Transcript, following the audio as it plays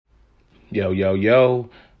Yo, yo, yo.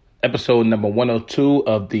 Episode number 102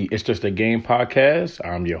 of the It's Just a Game podcast.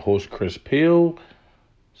 I'm your host, Chris Peel.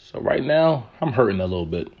 So right now, I'm hurting a little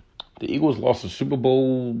bit. The Eagles lost the Super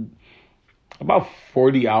Bowl about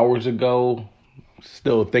 40 hours ago.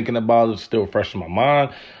 Still thinking about it, still fresh in my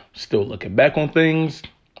mind, still looking back on things.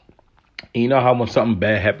 And you know how when something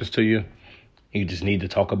bad happens to you, you just need to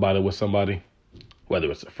talk about it with somebody? Whether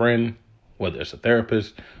it's a friend, whether it's a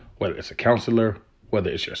therapist, whether it's a counselor, whether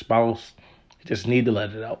it's your spouse. You just need to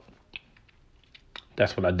let it out.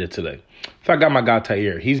 That's what I did today. So I got my guy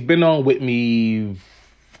Tair. He's been on with me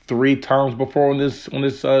 3 times before on this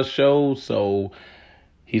show. So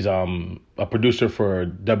he's a producer for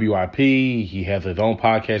WIP. He has his own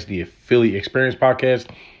podcast, the Philly Experience podcast,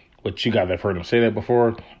 which you guys have heard him say that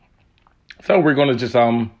before. So we're gonna just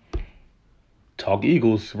talk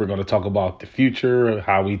Eagles. We're gonna talk about the future,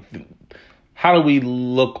 how do we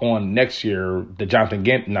look on next year? The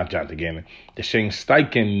the Shane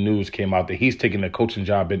Steichen news came out that he's taking a coaching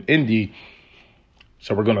job in Indy.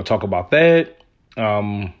 So we're going to talk about that.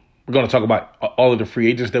 We're going to talk about all of the free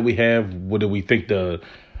agents that we have. What do we think the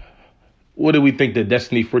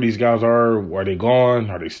destiny for these guys are? Are they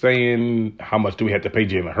gone? Are they staying? How much do we have to pay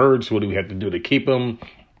Jalen Hurts? What do we have to do to keep him?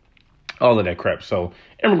 All of that crap. So,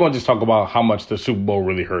 and we're going to just talk about how much the Super Bowl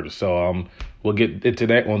really hurt us. So we'll get into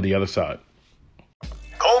that on the other side.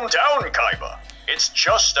 Calm down, Kaiba. It's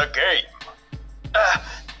just a game.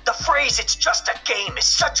 The phrase "it's just a game" is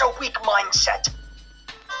such a weak mindset.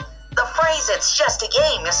 The phrase "it's just a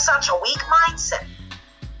game" is such a weak mindset.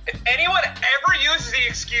 If anyone ever uses the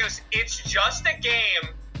excuse, "it's just a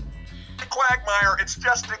game," Quagmire, it's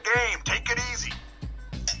just a game. Take it easy.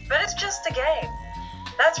 But it's just a game.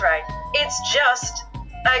 That's right. It's just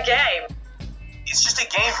a game. It's just a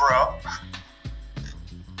game, bro.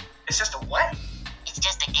 It's just a what? It's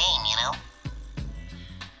just a game, you know?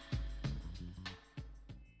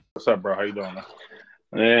 What's up, bro? How you doing, man?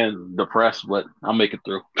 And depressed, but I'll make it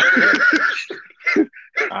through.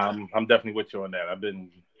 I'm definitely with you on that. I've been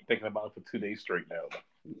thinking about it for 2 days straight now.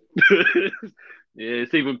 Yeah,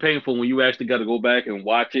 it's even painful when you actually got to go back and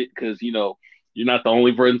watch it because, you know, you're not the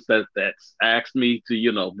only person that's asked me to,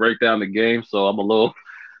 you know, break down the game. So I'm a little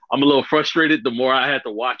frustrated the more I had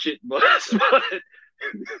to watch it. But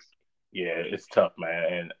Yeah, it's tough, man.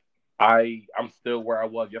 And I'm still where I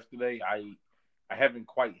was yesterday. I haven't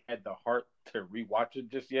quite had the heart to rewatch it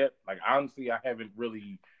just yet. Like, honestly, I haven't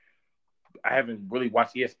really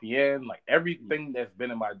watched ESPN. Like, everything that's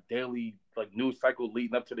been in my daily news cycle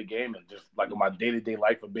leading up to the game, and just in my day-to-day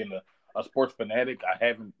life of being a sports fanatic, I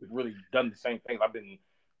haven't really done the same thing.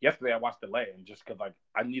 Yesterday I watched The Land just because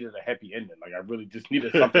I needed a happy ending. I really just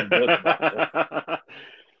needed something good.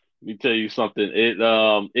 Let me tell you something.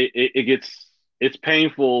 It's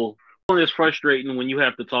painful. It's frustrating when you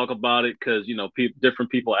have to talk about it because, you know,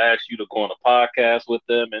 different people ask you to go on a podcast with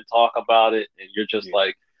them and talk about it, and you're just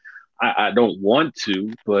like, I don't want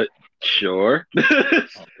to, but sure. Yeah,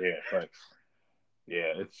 thanks.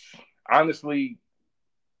 Yeah, it's honestly,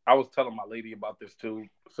 I was telling my lady about this too.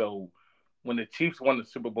 So when the Chiefs won the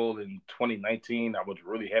Super Bowl in 2019, I was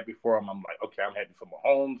really happy for them. I'm like, okay, I'm happy for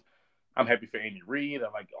Mahomes. I'm happy for Andy Reid. I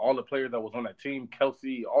like all the players that was on that team,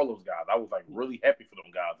 Kelsey, all those guys. I was really happy for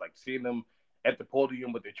them guys. Seeing them at the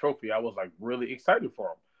podium with their trophy, I was really excited for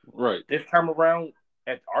them. Right. This time around,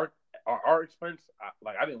 at our expense,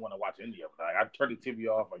 I didn't want to watch any of it. I turned the TV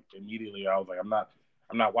off immediately. I was like, I'm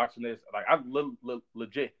not watching this. I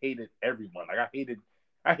legit hated everyone. I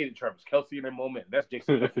hated Travis Kelsey in that moment. That's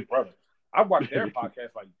Jason Kelsey's brother. I watch their podcast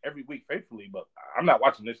every week faithfully, but I'm not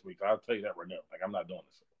watching this week. So I'll tell you that right now. I'm not doing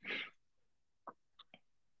this.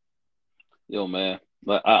 Yo, man,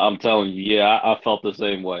 I'm telling you, yeah, I felt the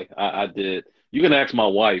same way. I did. You can ask my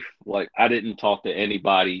wife. I didn't talk to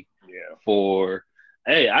anybody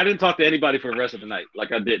I didn't talk to anybody for the rest of the night.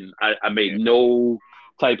 I didn't. I made no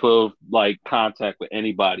type of contact with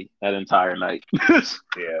anybody that entire night.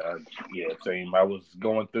 Yeah, same. I was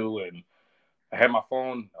going through and I had my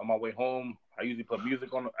phone on my way home. I usually put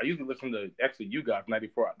music on. I usually listen to you guys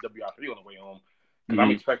 94 WIP on the way home. Because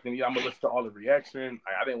I'm expecting, I'm going to listen to all the reaction.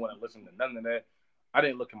 I didn't want to listen to none of that. I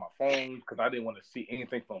didn't look at my phone because I didn't want to see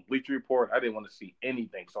anything from Bleacher Report. I didn't want to see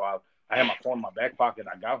anything. So I had my phone in my back pocket.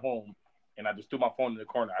 I got home, and I just threw my phone in the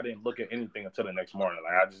corner. I didn't look at anything until the next morning.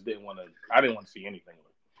 I just didn't want to – I didn't want to see anything.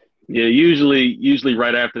 Yeah, usually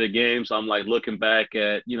right after the game, so I'm looking back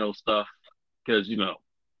at, you know, stuff because, you know,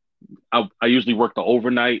 I usually work the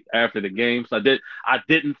overnight after the game. So I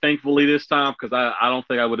didn't thankfully this time because I don't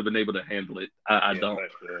think I would have been able to handle it. I don't.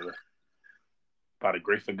 By the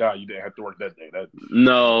grace of God, you didn't have to work that day.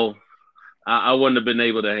 No, I wouldn't have been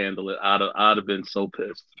able to handle it. I'd have been so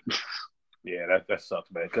pissed. Yeah, that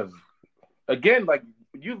sucks, man. Because again, like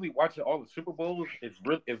usually watching all the Super Bowls is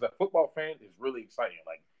really as a football fan is really exciting.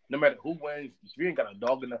 Like no matter who wins, if you ain't got a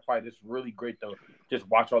dog in the fight, it's really great to just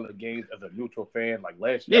watch all the games as a neutral fan. Like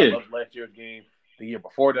last year, I Yeah. loved last year's game. The year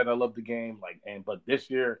before that, I loved the game. But this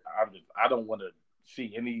year, I don't want to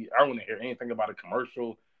see any. I don't want to hear anything about a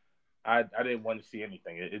commercial. I didn't want to see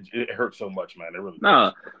anything. It hurt so much, man. It really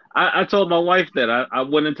No, does. I told my wife that I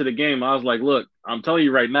went into the game. I was like, look, I'm telling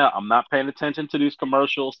you right now, I'm not paying attention to these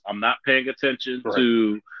commercials. I'm not paying attention Right.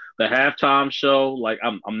 to the halftime show. Like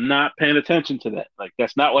I'm not paying attention to that. Like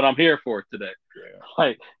that's not what I'm here for today. Yeah.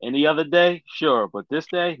 Like any other day, sure, but this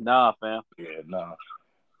day, nah, fam. Yeah. Nah.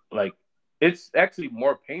 Like it's actually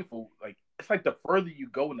more painful. Like it's like the further you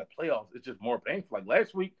go in the playoffs, it's just more painful. Like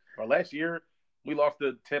last year, we lost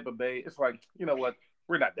to Tampa Bay. It's like, you know what?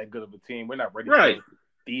 We're not that good of a team. We're not ready Right. for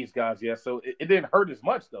these guys yet. So it didn't hurt as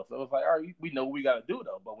much, though. So it was like, all right, we know what we got to do,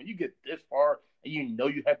 though. But when you get this far and you know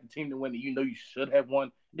you have the team to win and you know you should have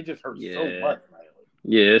won, it just hurts so Yeah. much, man.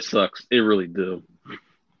 Yeah, it sucks. It really do.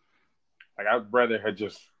 Like, I'd rather have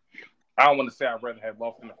I don't want to say I'd rather have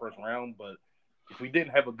lost in the first round, but if we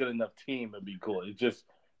didn't have a good enough team, it'd be cool. It's just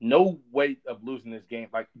no way of losing this game.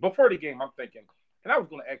 Like, before the game, I'm thinking, and I was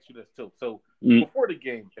going to ask you this, too. So, before the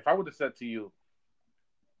game, if I would have said to you,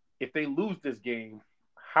 if they lose this game,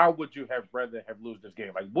 how would you have rather have lose this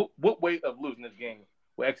game? Like, what way of losing this game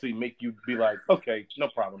will actually make you be like, okay, no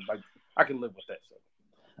problem. Like, I can live with that. So.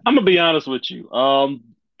 I'm gonna be honest with you.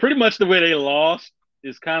 Pretty much the way they lost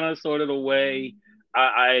is kind of sort of the way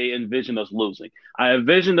I envisioned us losing. I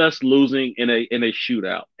envisioned us losing in a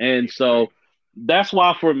shootout, and so that's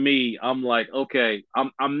why for me, I'm like, okay,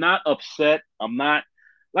 I'm not upset. I'm not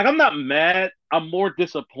mad. I'm more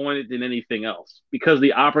disappointed than anything else because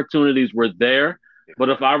the opportunities were there. But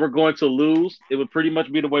if I were going to lose, it would pretty much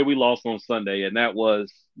be the way we lost on Sunday, and that was,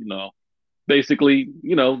 basically,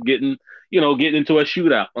 getting into a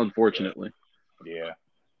shootout, unfortunately. Yeah.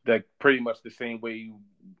 That pretty much the same way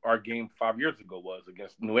our game 5 years ago was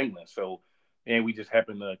against New England. So, and we just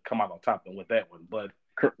happened to come out on top with that one. But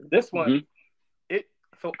this one,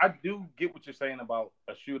 so I do get what you're saying about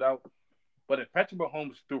a shootout. But if Patrick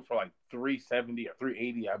Mahomes threw for like 370 or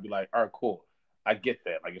 380, I'd be like, all right, cool. I get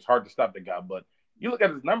that. Like, it's hard to stop the guy. But you look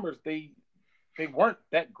at his numbers, they weren't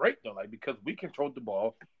that great, though. Like, because we controlled the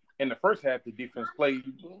ball. In the first half, the defense played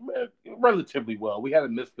relatively well. We had a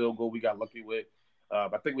missed field goal we got lucky with.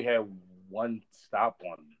 I think we had one stop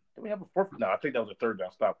on. Did we have a fourth? No, I think that was a third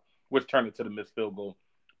down stop, which turned into the missed field goal.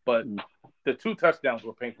 But the two touchdowns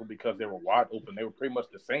were painful because they were wide open. They were pretty much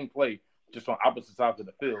the same play, just on opposite sides of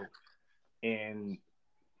the field. And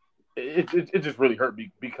it just really hurt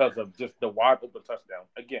me because of just the wide open touchdown.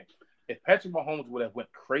 Again, if Patrick Mahomes would have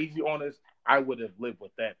went crazy on us, I would have lived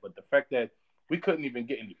with that. But the fact that we couldn't even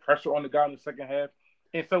get any pressure on the guy in the second half.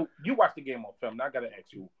 And so you watched the game on film. Now I got to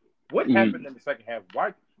ask you, what happened in the second half?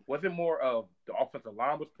 Why was it more of the offensive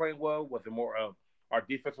line was playing well? Was it more of our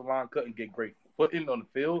defensive line couldn't get great footing on the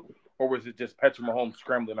field? Or was it just Patrick Mahomes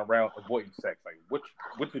scrambling around avoiding sacks? Like,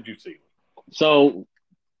 what did you see? So,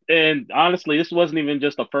 and honestly, this wasn't even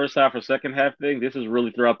just a first half or second half thing. This is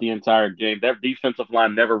really throughout the entire game. That defensive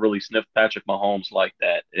line never really sniffed Patrick Mahomes like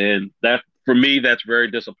that. And that, for me, that's very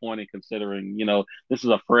disappointing considering, this is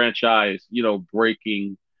a franchise,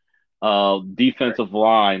 breaking defensive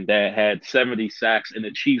line that had 70 sacks and the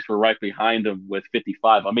Chiefs were right behind them with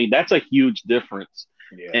 55. I mean, that's a huge difference.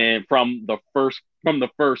 Yeah. And from the first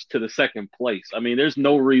to the second place. I mean, there's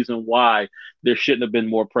no reason why there shouldn't have been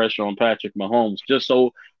more pressure on Patrick Mahomes. Just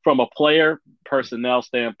so from a player personnel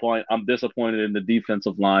standpoint, I'm disappointed in the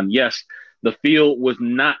defensive line. Yes, the field was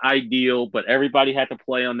not ideal, but everybody had to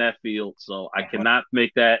play on that field. So I cannot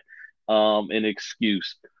make that an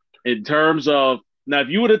excuse. In terms of, now, if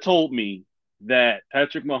you would have told me that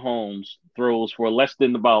Patrick Mahomes throws for less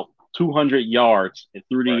than about 200 yards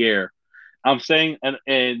through the air, I'm saying,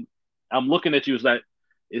 and I'm looking at you, is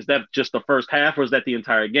that just the first half or is that the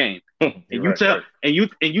entire game? And you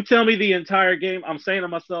tell me the entire game, I'm saying to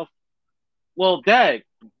myself, well, Dag,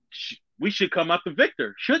 we should come out the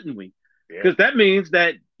victor, shouldn't we? Because that means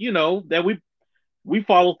that, that we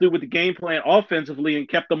followed through with the game plan offensively and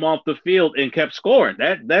kept them off the field and kept scoring.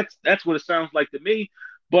 That's what it sounds like to me.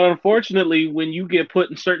 But unfortunately, when you get put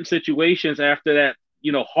in certain situations after that,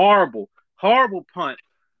 horrible punt,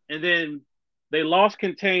 and then they lost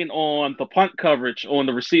contain on the punt coverage on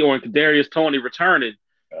the receiver on Kadarius Toney returning.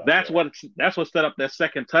 That's what set up that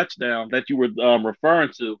second touchdown that you were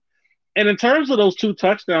referring to. And in terms of those two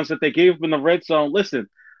touchdowns that they gave up in the red zone, listen,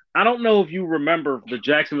 I don't know if you remember the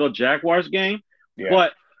Jacksonville Jaguars game,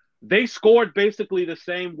 but they scored basically the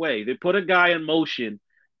same way. They put a guy in motion,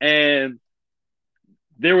 and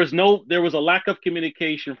there was a lack of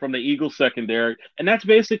communication from the Eagles secondary, and that's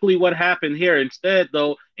basically what happened here. Instead,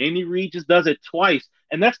 though, Andy Reid just does it twice,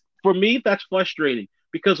 and that's for me that's frustrating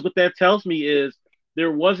because what that tells me is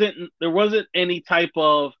there wasn't any type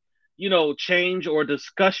of change or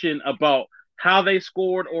discussion about how they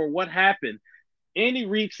scored or what happened. Andy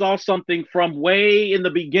Reid saw something from way in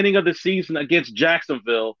the beginning of the season against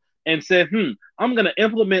Jacksonville and said, I'm going to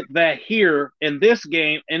implement that here in this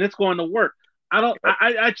game, and it's going to work.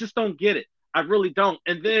 I just don't get it. I really don't.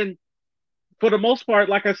 And then for the most part,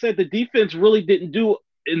 like I said, the defense really didn't do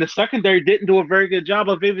a very good job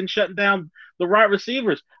of even shutting down the wide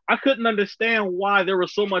receivers. I couldn't understand why there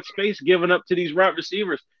was so much space given up to these wide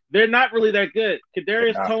receivers. They're not really that good.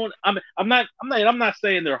 Kadarius Toney, I'm not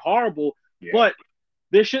saying they're horrible, but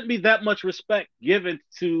there shouldn't be that much respect given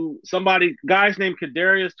to guys named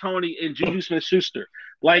Kadarius Toney and Juju Smith-Schuster.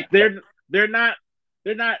 Like they're not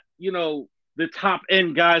the top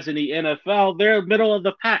end guys in the NFL. They're middle of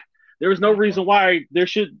the pack. There is no reason why there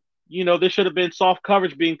should have been soft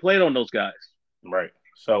coverage being played on those guys. Right.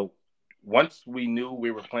 So once we knew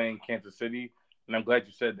we were playing Kansas City, and I'm glad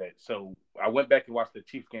you said that. So I went back and watched the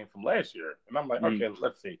Chiefs game from last year, and I'm like, okay,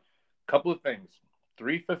 let's see. Couple of things.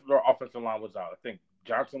 3/5 of our offensive line was out. I think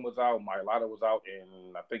Johnson was out, Mailata was out,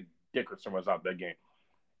 and I think Dickerson was out that game.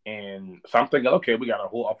 And so I'm thinking, okay, we got a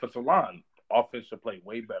whole offensive line. Offense should play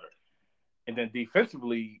way better. And then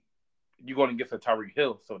defensively, you're going against a Tyreek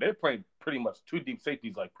Hill. So they're playing pretty much two deep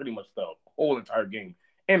safeties like pretty much the whole entire game.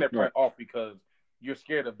 And they're playing off because you're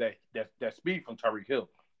scared of that speed from Tyreek Hill.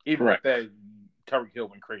 Even with that, Tyreek Hill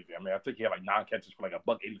went crazy. I mean, I think he had like 9 catches for like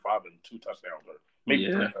 $185 and 2 touchdowns, or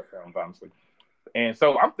maybe 3 touchdowns, honestly. And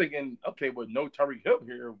so I'm thinking, okay, with no Tyreek Hill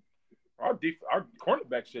here, our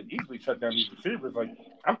cornerback should easily shut down these receivers. Like,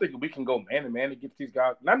 I'm thinking we can go man-to-man against these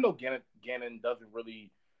guys. And I know Gannon doesn't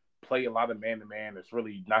really play a lot of man-to-man. It's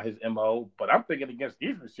really not his MO. But I'm thinking against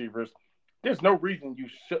these receivers, there's no reason you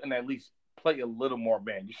shouldn't at least play a little more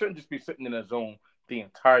man. You shouldn't just be sitting in a zone the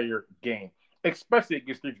entire game, especially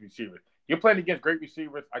against these receivers. You're playing against great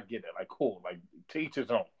receivers, I get it. Like, cool. Like, to each his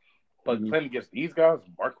own. But playing against these guys,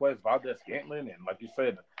 Marquez Valdez-Scantling, and like you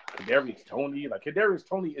said, Kadarius Toney. Like, Kadarius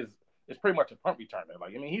Toney is pretty much a punt returner.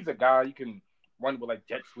 Like, I mean, he's a guy you can run with, like,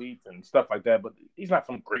 jet sweeps and stuff like that, but he's not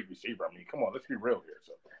some great receiver. I mean, come on, let's be real here.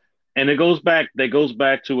 So. And it goes back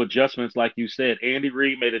to adjustments, like you said. Andy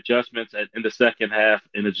Reid made adjustments in the second half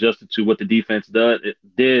and adjusted to what the defense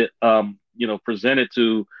presented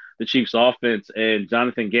to the Chiefs offense, and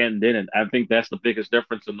Jonathan Gannon didn't. I think that's the biggest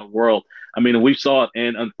difference in the world. I mean, we saw it,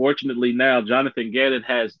 and unfortunately now Jonathan Gannon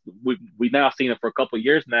we've now seen it for a couple of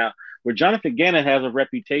years now, where Jonathan Gannon has a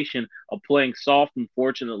reputation of playing soft,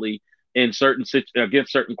 unfortunately, against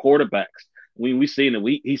certain quarterbacks. We've seen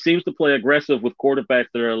it. He seems to play aggressive with quarterbacks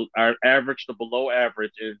that are average to below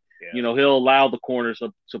average, and he'll allow the corners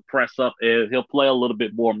to press up, and he'll play a little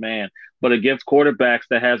bit more man. But against quarterbacks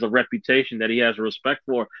that has a reputation that he has respect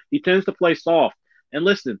for, he tends to play soft. And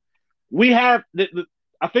listen, we have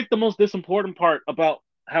I think the most important part about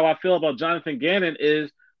how I feel about Jonathan Gannon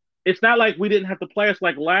is it's not like we didn't have to play us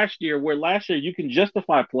like last year, where last year you can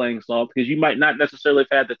justify playing soft because you might not necessarily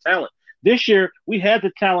have had the talent. This year we had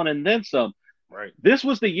the talent and then some. Right. This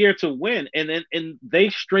was the year to win, and they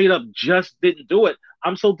straight up just didn't do it.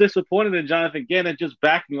 I'm so disappointed in Jonathan Gannon just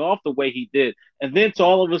backing off the way he did, and then to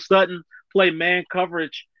all of a sudden play man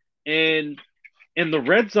coverage in the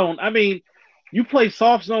red zone. I mean, you play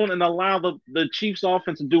soft zone and allow the Chiefs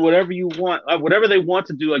offense to do whatever you want, whatever they want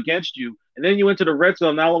to do against you, and then you enter the red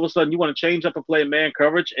zone. Now all of a sudden you want to change up and play man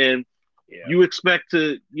coverage, and you expect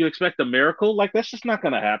a miracle. Like, that's just not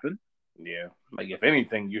going to happen. Yeah, like if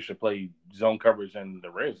anything, you should play zone coverage in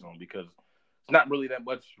the red zone because it's not really that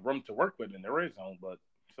much room to work with in the red zone.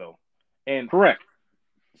 Correct.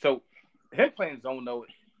 So him playing zone though,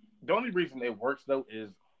 the only reason it works though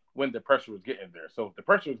is when the pressure was getting there. So if the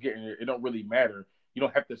pressure was getting there, it don't really matter. You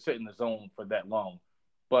don't have to sit in the zone for that long.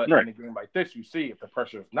 But in a game like this, you see if the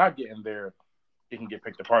pressure is not getting there, it can get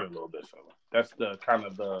picked apart a little bit. So that's the kind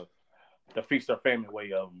of the feast or famine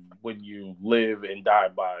way of when you live and die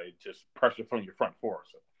by just pressure from your front four.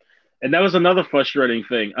 So. And that was another frustrating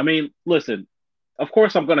thing. I mean, listen, of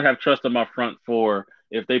course I'm going to have trust in my front four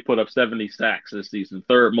if they put up 70 sacks this season,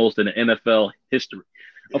 third most in the NFL history.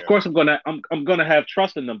 Yeah. Of course I'm going to have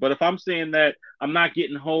trust in them. But if I'm saying that I'm not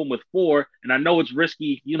getting home with 4, and I know it's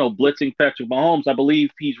risky, blitzing Patrick Mahomes, I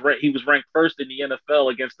believe he was ranked first in the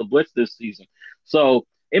NFL against the blitz this season. So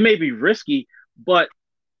it may be risky, but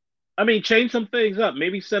I mean, change some things up.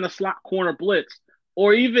 Maybe send a slot corner blitz,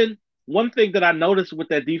 or even one thing that I noticed with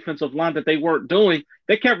that defensive line that they weren't doing,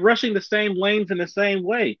 they kept rushing the same lanes in the same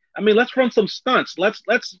way. I mean, let's run some stunts. Let's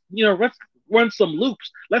run some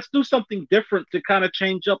loops. Let's do something different to kind of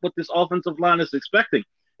change up what this offensive line is expecting.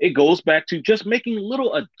 It goes back to just making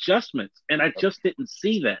little adjustments, and I just didn't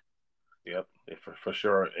see that. Yep, for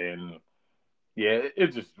sure. And yeah,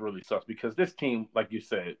 it just really sucks because this team, like you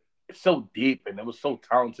said, it's so deep and it was so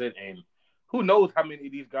talented, and who knows how many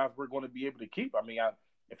of these guys we're going to be able to keep. I mean,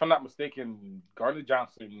 if I'm not mistaken, Gardner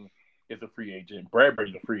Johnson is a free agent,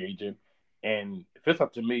 Bradbury's a free agent, and if it's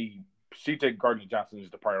up to me, C.J. Gardner Johnson is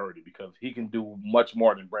the priority because he can do much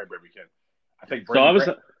more than Bradbury can. I think. Go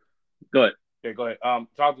ahead. Yeah, go ahead.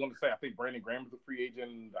 So I was going to say, I think Brandon Graham is a free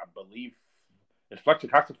agent. I believe is Fletcher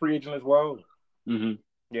Cox a free agent as well. Mm-hmm.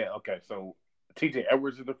 Yeah. Okay. So T.J.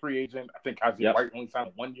 Edwards is a free agent. I think Kaiser White only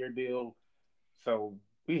signed a 1-year deal. So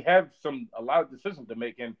we have a lot of decisions to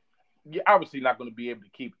make, and you're obviously not going to be able to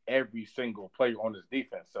keep every single player on this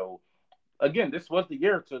defense. So again, this was the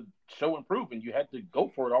year to show improvement. You had to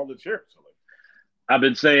go for it all this year. So I've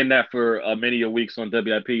been saying that for many weeks on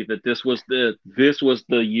WIP that this was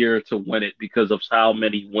the year to win it because of how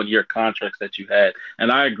many 1-year contracts that you had. And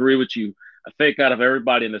I agree with you. I think out of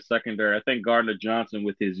everybody in the secondary, I think Gardner Johnson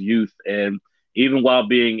with his youth and even while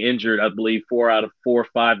being injured, I believe 4 out of 4 or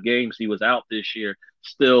 5 games he was out this year,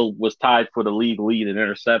 still was tied for the league lead in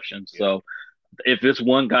interceptions. Yeah. So if it's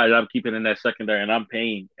one guy that I'm keeping in that secondary and I'm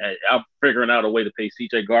figuring out a way to pay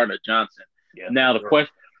C.J. Gardner Johnson. Yeah, now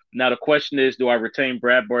the question is, do I retain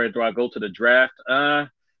Bradbury or do I go to the draft? I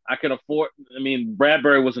can afford – I mean,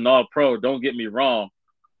 Bradbury was an all-pro, don't get me wrong.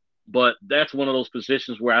 But that's one of those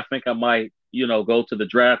positions where I think I might, go to the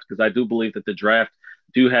draft because I do believe that the draft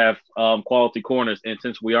do have quality corners. And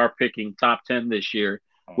since we are picking top 10 this year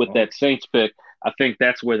with that Saints pick, I think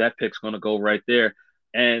that's where that pick's going to go right there.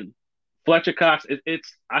 And Fletcher Cox,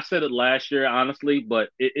 I said it last year, honestly, but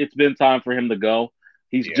it's been time for him to go.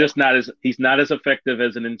 He's just not as effective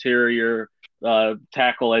as an interior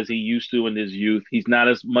tackle as he used to in his youth. He's not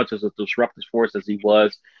as much as a disruptive force as he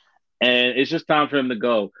was, and it's just time for him to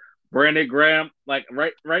go. Brandon Graham, like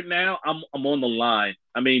right now, I'm on the line.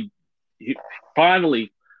 I mean,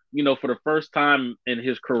 finally, for the first time in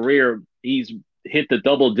his career, he's hit the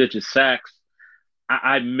double-digit sacks.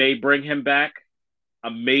 I may bring him back.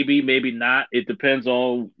 Maybe not. It depends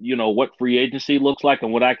on, what free agency looks like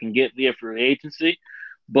and what I can get via free agency.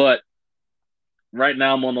 But right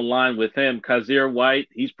now I'm on the line with him. Kaiser White,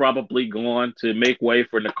 he's probably going to make way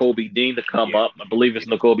for Nakobe Dean to come up. I believe it's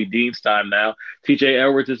Nakobe Dean's time now. T.J.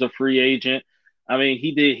 Edwards is a free agent. I mean,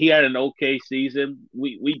 he had an okay season.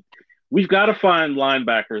 We've got to find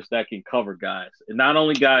linebackers that can cover guys. And not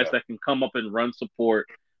only guys that can come up and run support,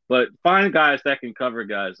 but find guys that can cover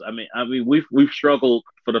guys. I mean, we've struggled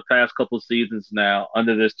for the past couple of seasons now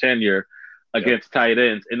under this tenure against tight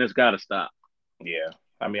ends, and it's got to stop. Yeah.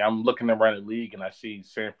 I mean, I'm looking around the league and I see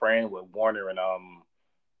San Fran with Warner and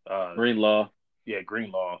Greenlaw. Yeah,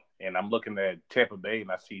 Greenlaw. And I'm looking at Tampa Bay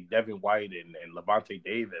and I see Devin White and Levante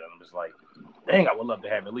David. And I'm just like, dang, I would love to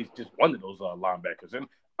have at least just one of those linebackers. And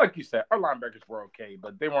like you said, our linebackers were okay,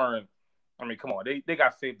 but they weren't. I mean, come on, they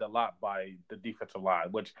got saved a lot by the defensive line,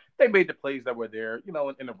 which they made the plays that were there. In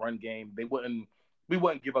the run game, we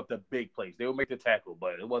wouldn't give up the big plays. They would make the tackle,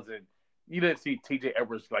 but it wasn't. You didn't see T.J.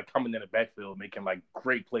 Edwards coming in the backfield making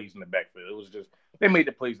great plays in the backfield. It was just they made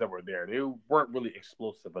the plays that were there. They weren't really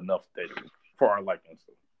explosive enough for our likeness.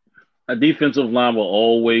 A defensive line will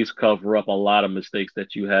always cover up a lot of mistakes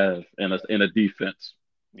that you have in a defense.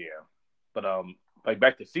 Yeah, but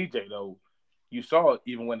back to C.J. though, you saw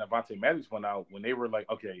even when Avonte Maddox went out, when they were like,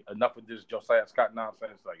 okay, enough of this Josiah Scott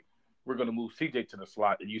nonsense. We're going to move C.J. to the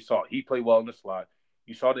slot, and you saw he played well in the slot.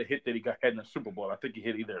 You saw the hit that he had in the Super Bowl. I think he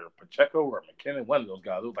hit either Pacheco or McKinnon, one of those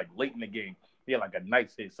guys. It was late in the game. He had a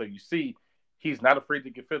nice hit. So you see, he's not afraid to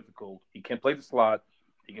get physical. He can play the slot.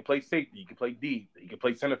 He can play safety. He can play deep. He can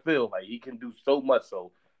play center field. He can do so much.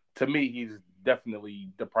 So to me, he's definitely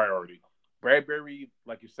the priority. Bradbury,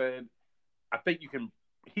 like you said, I think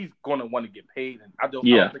he's going to want to get paid, and I don't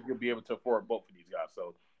think you'll be able to afford both of these guys.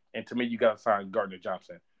 So, and to me, you got to sign Gardner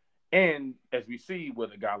Johnson. And as we see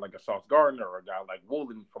with a guy like a Sauce Gardner or a guy like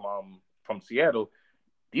Woolen from Seattle,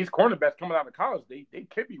 these cornerbacks coming out of college, they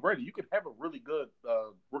can be ready. You could have a really good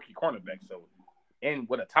rookie cornerback. So, and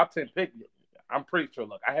with a top 10 pick, I'm pretty sure.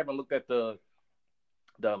 Look, I haven't looked at the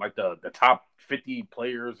top 50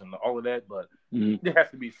 players and all of that, but there has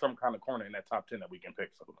to be some kind of corner in that top 10 that we can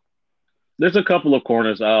pick. So, there's a couple of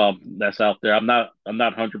corners that's out there. I'm not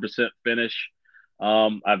 100% finished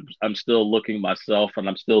I'm still looking myself, and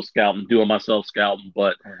I'm still scouting, doing myself scouting.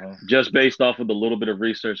 But just based off of the little bit of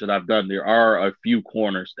research that I've done, there are a few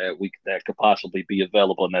corners that could possibly be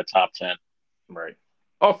available in that top 10. Right.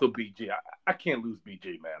 Also, BG, I can't lose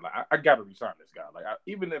BG, man. Like, I got to resign this guy. Like,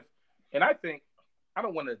 even if, and I think I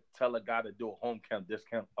don't want to tell a guy to do a hometown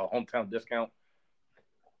discount,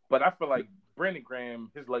 but I feel like Brandon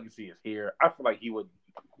Graham, his legacy is here. I feel like he would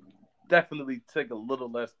definitely take a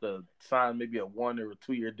little less to sign maybe a 1 or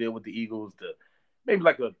 2 year deal with the Eagles, to maybe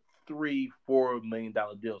like a $3-4 million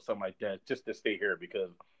deal, something like that, just to stay here,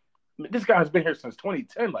 because this guy has been here since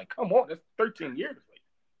 2010. Like, come on, that's 13 years. Like,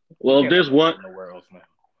 well, if there's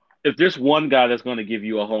one guy that's going to give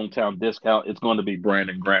you a hometown discount, it's going to be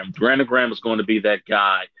Brandon Graham. Brandon Graham is going to be that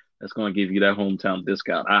guy that's going to give you that hometown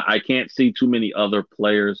discount. I can't see too many other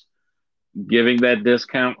players giving that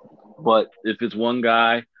discount, but if it's one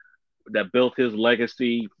guy that built his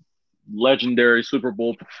legacy, legendary Super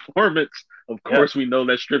Bowl performance, of course we know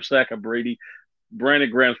that strip sack of Brady. Brandon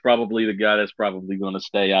Graham's probably the guy that's probably going to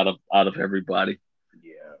stay out of everybody.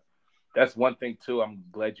 Yeah, that's one thing too. I'm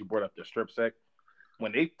glad you brought up the strip sack.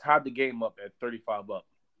 When they tied the game up at 35 up,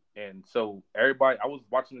 and so everybody, I was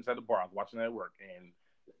watching this at the bar, I was watching it at work, and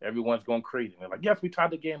everyone's going crazy. They're like, yes, we tied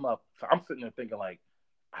the game up. So I'm sitting there thinking, like,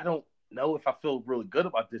 I don't know if I feel really good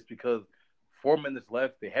about this, because 4 minutes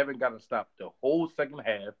left, they haven't got to stop the whole second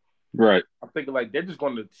half. Right. I'm thinking, like, they're just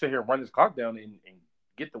going to sit here and run this clock down and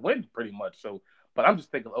get the win pretty much. So, but I'm just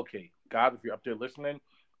thinking, okay, God, if you're up there listening,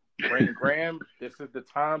 Brandon Graham, this is the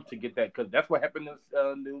time to get that, because that's what happened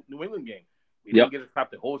in this New England game. We didn't get to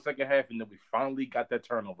stop the whole second half, and then we finally got that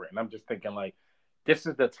turnover. And I'm just thinking, like, this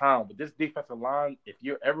is the time. With this defensive line, if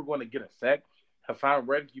you're ever going to get a sack, Hassan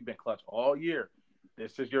Reddick, you've been clutch all year.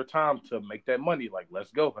 This is your time to make that money. Like,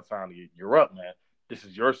 let's go, Hassan. You're up, man. This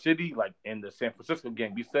is your city. Like, in the San Francisco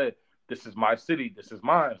game, you said, this is my city. This is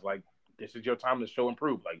mine. Like, this is your time to show and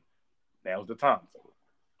prove. Like, now's the time.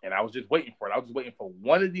 And I was just waiting for it. I was just waiting for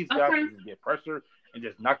one of these guys to just get pressure and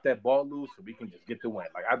just knock that ball loose so we can just get the win.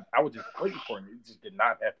 Like, I was just waiting for it. It just did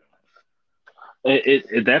not happen.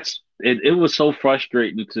 It was so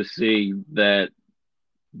frustrating to see that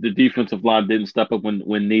the defensive line didn't step up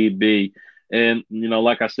when need be. And,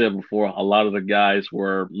 like I said before, a lot of the guys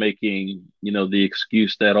were making, the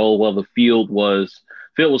excuse that, oh, well, the field was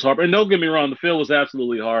horrible. And don't get me wrong, the field was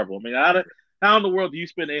absolutely horrible. I mean, how in the world do you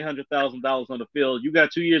spend $800,000 on the field? You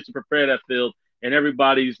got 2 years to prepare that field, and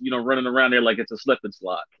everybody's, running around there like it's a slip and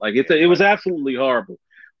slide. Like, it was absolutely horrible.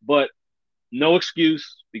 But no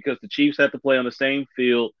excuse, because the Chiefs had to play on the same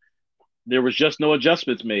field. There was just no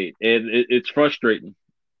adjustments made, and it's frustrating.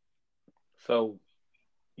 So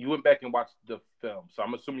you went back and watched the film. So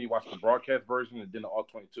I'm assuming you watched the broadcast version and then the all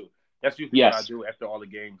 22. That's usually what I do after all the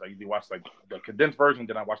games. I usually watch like the condensed version,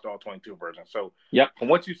 then I watch the all 22 version. So from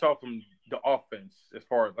what you saw from the offense, as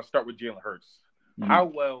far as, let's start with Jalen Hurts. How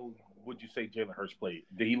well would you say Jalen Hurts played?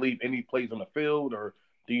 Did he leave any plays on the field, or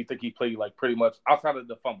do you think he played like pretty much outside of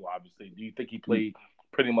the fumble, obviously? Do you think he played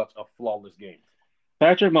pretty much a flawless game?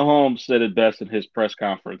 Patrick Mahomes said it best in his press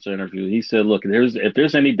conference interview. He said, look, if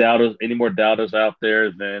there's any more doubters out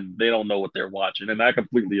there, then they don't know what they're watching. And I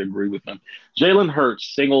completely agree with him. Jalen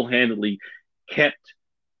Hurts single-handedly kept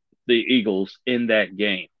the Eagles in that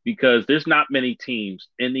game, because there's not many teams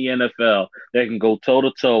in the NFL that can go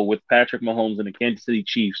toe-to-toe with Patrick Mahomes and the Kansas City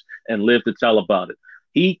Chiefs and live to tell about it.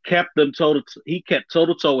 He kept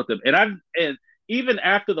toe-to-toe with them. And even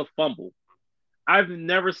after the fumble, I've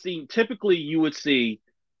never seen, typically you would see,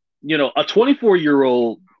 a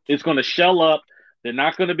 24-year-old is going to shell up. They're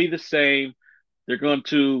not going to be the same. They're going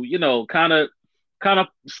to, kind of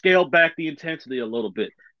scale back the intensity a little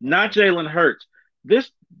bit. Not Jalen Hurts.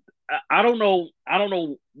 I don't know,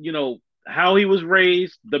 how he was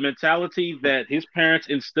raised, the mentality that his parents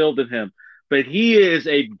instilled in him, but he is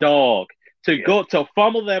a dog go to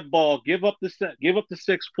fumble that ball, give up the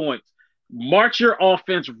 6 points, march your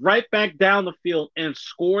offense right back down the field and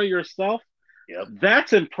score yourself.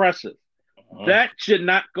 That's impressive. That should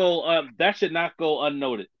not go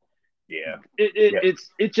unnoted.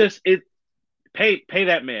 Pay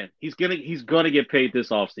that man. He's gonna get paid this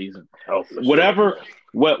offseason.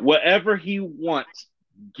 Whatever he wants,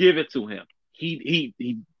 give it to him. He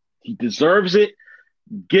deserves it.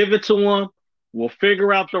 Give it to him. We'll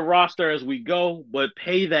figure out the roster as we go, but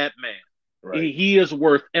pay that man. Right. He is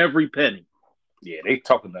worth every penny. Yeah, they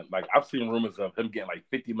talking that, like, I've seen rumors of him getting like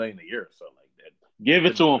 $50 million a year or so like that. Give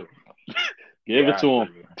it to him. Give it to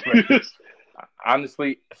him.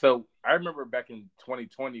 Honestly, so I remember back in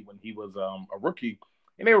 2020 when he was a rookie,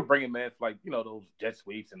 and they were bringing men for, like, those jet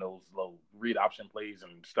sweeps and those little read option plays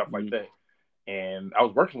and stuff like that. And I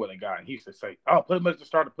was working with a guy, and he used to say, "Oh, put him as the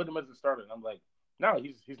starter. Put him as the starter." And I'm like, "No,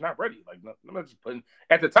 he's not ready." Like, no, I'm not just putting.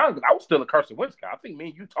 At the time, because I was still a Carson Wentz guy. I think me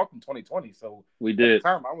and you talked in 2020, so We at the did.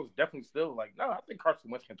 time I was definitely still like, "No, I think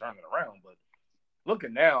Carson Wentz can turn it around." But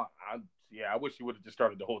looking now, I wish he would have just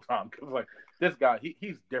started the whole time because like this guy,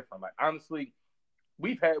 he's different. Like honestly,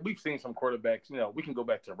 we've seen some quarterbacks. You know, we can go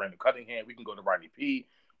back to Randall Cunningham, we can go to Rodney P,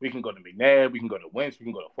 we can go to McNabb, we can go to Wentz, we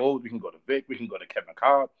can go to Foles, we can go to Vic, we can go to Kevin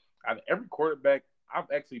Cobb. Out of every quarterback,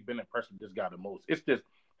 I've actually been impressed with this guy the most. It's just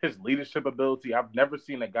his leadership ability. I've never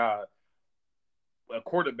seen a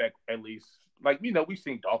quarterback at least, like we've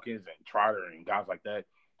seen Dawkins and Trotter and guys like that.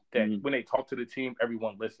 When they talk to the team,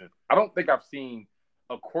 everyone listens. I don't think I've seen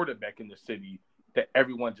a quarterback in the city that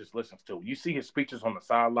everyone just listens to. You see his speeches on the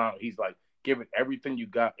sideline. He's like giving everything you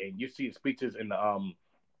got, and you see his speeches in the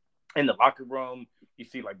locker room. You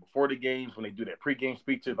see like before the games when they do their pregame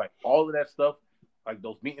speeches, like all of that stuff, like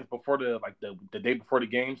those meetings before the day before the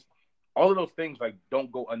games, all of those things like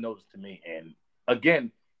don't go unnoticed to me. And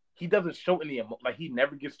again, he doesn't show any like he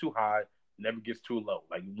never gets too high, never gets too low.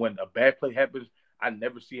 Like when a bad play happens, I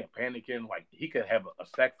never see him panicking. Like he could have a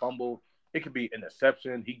sack fumble. It could be an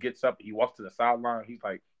interception. He gets up, he walks to the sideline. He's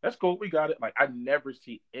like, "That's cool, we got it." Like I never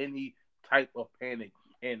see any type of panic.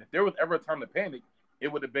 And if there was ever a time to panic,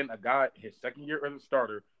 it would have been a guy his second year as a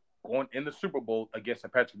starter going in the Super Bowl against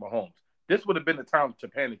Patrick Mahomes. This would have been the time to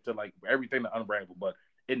panic to like everything to unravel, but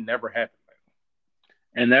it never happened.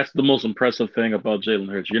 And that's the most impressive thing about Jalen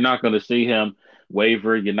Hurts. You're not going to see him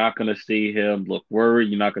waver. You're not going to see him look worried.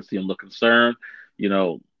 You're not going to see him look concerned. You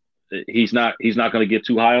know, he's not going to get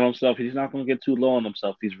too high on himself. He's not going to get too low on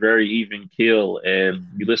himself. He's very even keel. And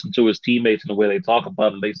you listen to his teammates and the way they talk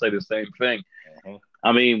about him, they say the same thing. Mm-hmm.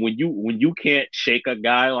 I mean, when you can't shake a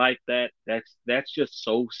guy like that, that's just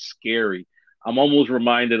so scary. I'm almost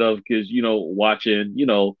reminded of because watching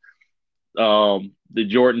the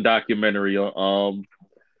Jordan documentary. Last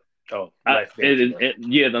Dance,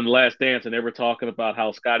 yeah, the Last Dance, and they were talking about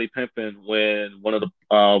how Scottie Pippen,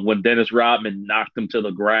 when Dennis Rodman knocked him to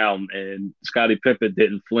the ground, and Scottie Pippen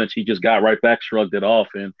didn't flinch, he just got right back, shrugged it off,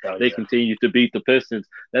 and they continued to beat the Pistons.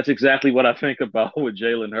 That's exactly what I think about with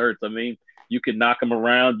Jalen Hurts. I mean, you can knock him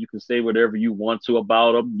around, you can say whatever you want to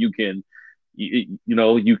about him, you can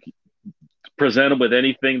present him with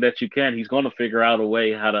anything that you can. He's going to figure out a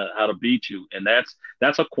way how to beat you, and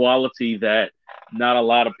that's a quality that not a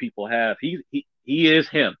lot of people have. He is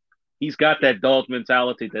him. He's got that dog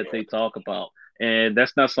mentality that they talk about, and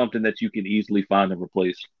that's not something that you can easily find and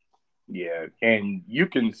replace. Yeah, and you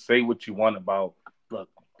can say what you want about. Look,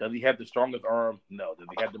 does he have the strongest arm? No. Does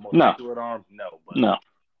he have the most accurate arm? No. But no.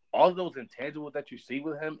 All of those intangibles that you see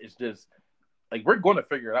with him is just like we're going to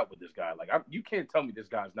figure it out with this guy. Like you can't tell me this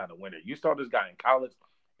guy's not a winner. You saw this guy in college,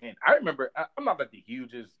 and I remember I'm not like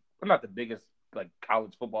I'm not the biggest like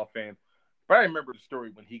college football fan. But I remember the story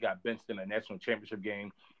when he got benched in a national championship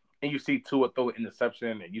game, and you see Tua throw an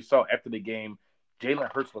interception, and you saw after the game,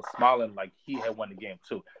 Jalen Hurts was smiling like he had won the game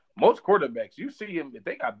too. Most quarterbacks, you see him if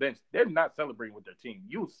they got benched, they're not celebrating with their team.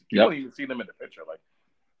 You don't even see them in the picture. Like,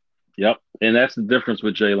 yep, and that's the difference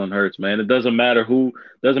with Jalen Hurts, man. It doesn't matter who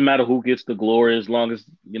gets the glory as long as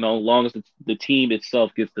the team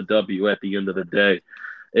itself gets the W at the end of the day.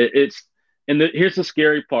 Here's the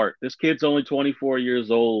scary part. This kid's only 24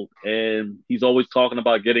 years old, and he's always talking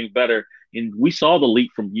about getting better. And we saw the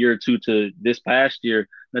leap from year 2 to this past year.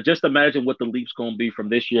 Now, just imagine what the leap's going to be from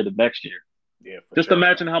this year to next year. Yeah, just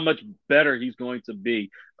imagine how much better he's going to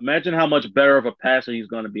be. Imagine how much better of a passer he's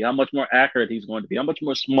going to be, how much more accurate he's going to be, how much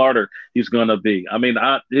more smarter he's going to be. I mean,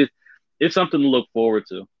 it's something to look forward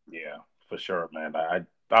to. Yeah, for sure, man.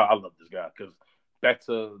 I love this guy because back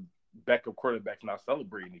to backup quarterbacks not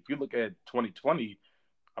celebrating. If you look at 2020,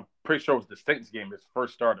 I'm pretty sure it was the Saints game, his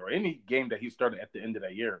first start, or any game that he started at the end of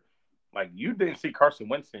that year. Like you didn't see Carson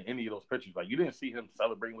Wentz in any of those pictures. Like you didn't see him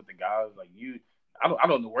celebrating with the guys. Like I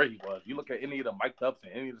don't know where he was. You look at any of the mic'd ups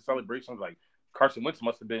and any of the celebrations, like Carson Wentz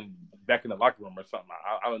must have been back in the locker room or something.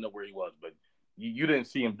 I don't know where he was, but you didn't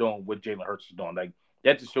see him doing what Jalen Hurts is doing. Like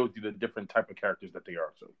that just shows you the different type of characters that they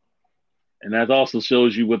are. So. And that also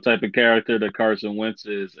shows you what type of character that Carson Wentz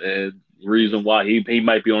is, and the reason why he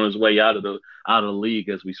might be on his way out of the league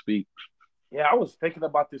as we speak. Yeah, I was thinking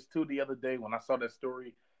about this too the other day when I saw that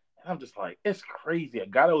story, and I'm just like, it's crazy. A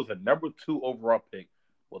guy that was a number 2 overall pick,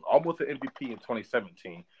 was almost an MVP in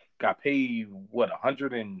 2017, got paid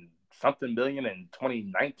 100 and something million in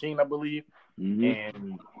 2019, I believe. Mm-hmm.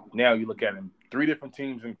 And now you look at him, 3 different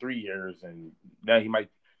teams in 3 years, and now he might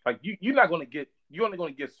you're only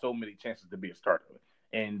going to get so many chances to be a starter.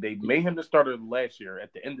 And they made him the starter last year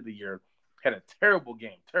at the end of the year. had a terrible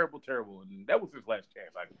game, terrible, and that was his last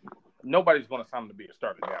chance. Like nobody's going to sign him to be a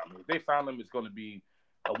starter now. I mean, if they sign him, it's going to be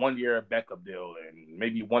a 1-year backup deal and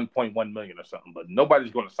maybe $1.1 million or something. But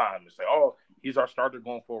nobody's going to sign him and say, "Oh, he's our starter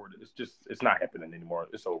going forward." It's not happening anymore.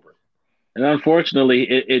 It's over. And unfortunately,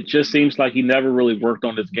 it just seems like he never really worked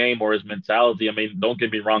on his game or his mentality. I mean, don't get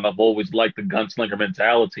me wrong, I've always liked the gunslinger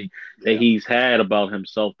mentality that he's had about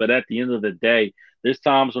himself. But at the end of the day, there's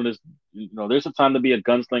times when there's a time to be a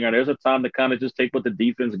gunslinger. There's a time to kind of just take what the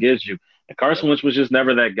defense gives you. And Carson Wentz was just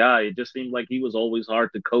never that guy. It just seemed like he was always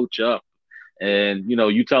hard to coach up. And,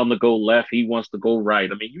 you tell him to go left, he wants to go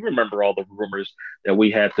right. I mean, you remember all the rumors that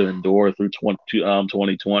we had to endure through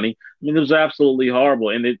 2020. I mean, it was absolutely horrible.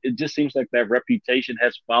 And it just seems like that reputation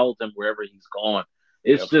has followed him wherever he's gone.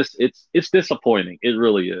 It's just, it's disappointing. It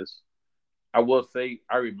really is. I will say,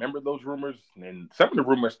 I remember those rumors. And some of the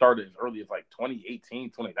rumors started as early as like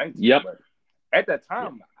 2018, 2019. Yep. But at that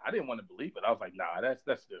time, I didn't want to believe it. I was like, nah, that's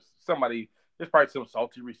just somebody. There's probably some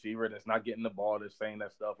salty receiver that's not getting the ball that's saying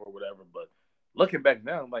that stuff or whatever. But looking back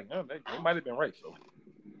now, I'm like, oh, they might have been right. So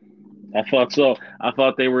I thought so. I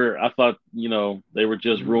thought they were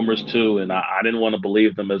just rumors too, and I didn't want to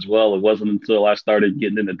believe them as well. It wasn't until I started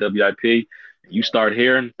getting into WIP, you start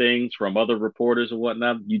hearing things from other reporters and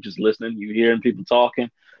whatnot. You just listening, you hearing people talking,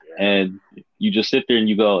 and you just sit there and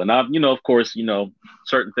you go. And I, of course,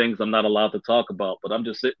 certain things I'm not allowed to talk about, but I'm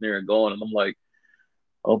just sitting there and going, and I'm like,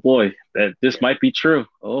 oh boy, that this might be true.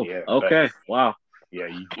 Oh, okay, wow. Yeah,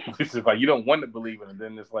 this is like you don't want to believe it, and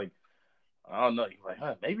then it's like, I don't know. You're like,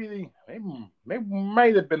 huh, maybe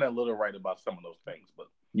might have been a little right about some of those things, but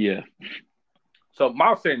yeah. So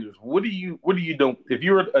Miles Sanders, what do you do if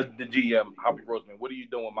you're the GM, Hoppy Roseman? What are you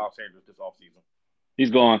doing with Miles Sanders this offseason? He's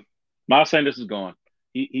gone. Miles Sanders is gone.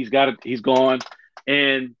 He's gone,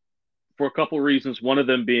 and for a couple of reasons. One of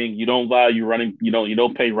them being you don't value running. You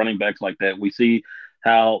don't pay running backs like that. We see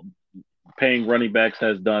how paying running backs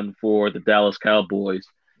has done for the Dallas Cowboys.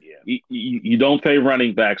 Yeah. You don't pay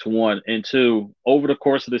running backs, one. And two, over the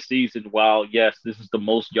course of the season, while, yes, this is the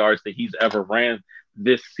most yards that he's ever ran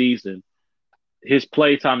this season, his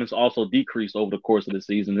play time has also decreased over the course of the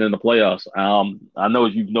season in the playoffs. I know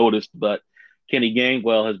you've noticed, but Kenny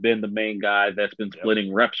Gainwell has been the main guy that's been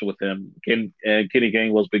splitting reps with him. Kenny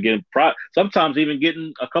Gainwell's been sometimes even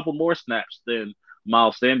getting a couple more snaps than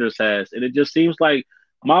Miles Sanders has. And it just seems like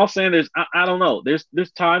Miles Sanders, I don't know.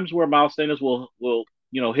 There's times where Miles Sanders will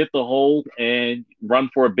hit the hole and run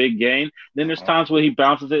for a big gain. Then there's times where he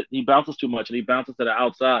bounces too much and he bounces to the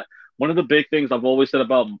outside. One of the big things I've always said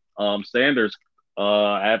about Sanders,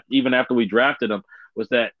 even after we drafted him, was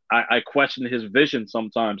that I question his vision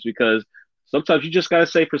sometimes, because sometimes you just got to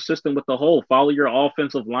stay persistent with the hole. Follow your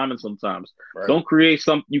offensive lineman sometimes. Right.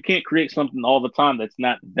 You can't create something all the time that's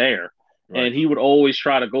not there. Right. And he would always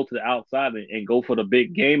try to go to the outside and go for the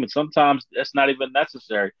big game. And sometimes that's not even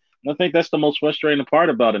necessary. And I think that's the most frustrating part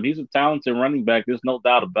about him. He's a talented running back. There's no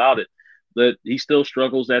doubt about it. But he still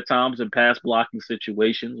struggles at times in pass blocking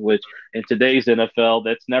situations, which in today's NFL,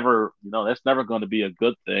 that's never going to be a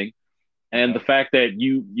good thing. And the fact that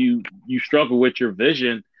you struggle with your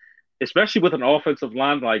vision, especially with an offensive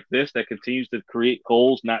line like this that continues to create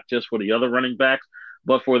holes, not just for the other running backs,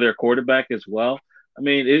 but for their quarterback as well. I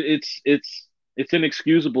mean, it's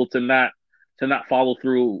inexcusable to not follow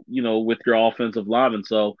through, with your offensive lineman.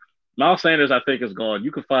 So Miles Sanders, I think, is gone.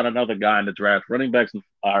 You can find another guy in the draft. Running backs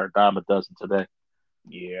are a dime a dozen today.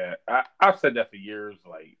 Yeah, I've said that for years.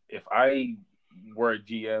 Like, if I were a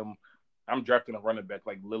GM, I'm drafting a running back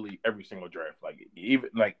like literally every single draft. Like,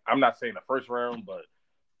 even like I'm not saying the first round, but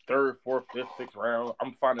third, fourth, fifth, sixth round,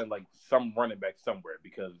 I'm finding like some running back somewhere,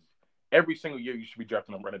 because every single year you should be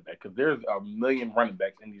drafting a running back, because there's a million running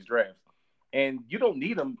backs in these drafts. And you don't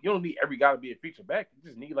need them. You don't need every guy to be a feature back. You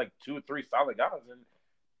just need like 2 or 3 solid guys. And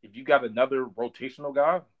if you got another rotational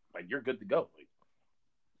guy, like, you're good to go.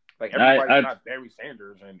 Like everybody's not Barry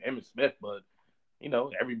Sanders and Emmitt Smith, but,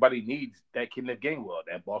 everybody needs that Kenneth Gainwell,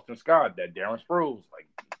 that Boston Scott, that Darren Sproles. Like,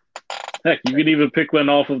 heck, you could even pick one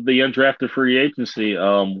off of the undrafted free agency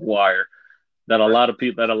wire that a lot of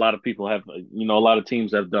people have, a lot of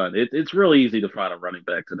teams have done. It's really easy to find a running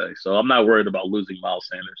back today. So I'm not worried about losing Miles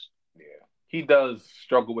Sanders. Yeah, he does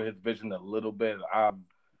struggle with his vision a little bit. I've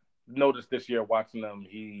noticed this year watching him,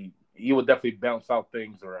 he would definitely bounce out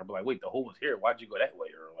things, or I'd be like, wait, the hole was here. Why'd you go that way?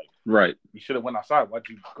 Or like, right, you should have went outside. Why'd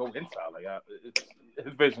you go inside? Like,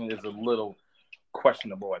 his vision is a little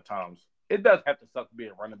questionable at times. It does have to suck to be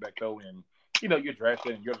a running back, though, and you're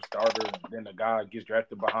drafted and you're the starter, and then the guy gets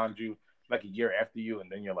drafted behind you like a year after you, and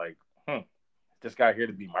then you're like, this guy here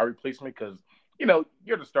to be my replacement? Because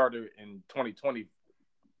you're the starter in 2020,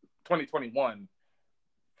 2021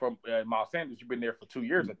 from Miles Sanders, you've been there for 2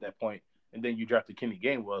 years at that point, and then you drafted Kenny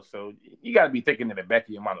Gainwell. So you got to be thinking in the back of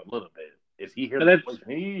your mind a little bit. Is he here to replace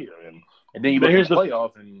me? And then you look at the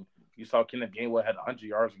playoffs, and you saw Kenneth Gainwell had 100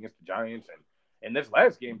 yards against the Giants. And this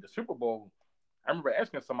last game, the Super Bowl, I remember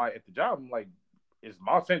asking somebody at the job, I'm like, is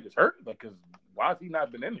Miles Sanders hurt? Because why has he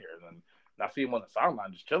not been in here? And I see him on the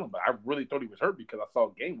sideline just chilling, but I really thought he was hurt because I saw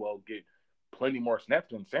Gainwell get plenty more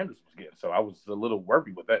snaps than Sanders was getting. So I was a little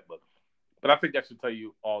worried with that. But I think that should tell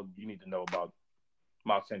you all you need to know about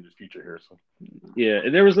Miles Sanders' future here. So yeah,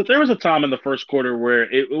 and there was a time in the first quarter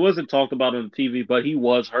where it wasn't talked about on the TV, but he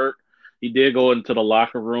was hurt. He did go into the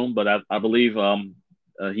locker room, but I believe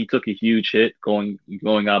he took a huge hit going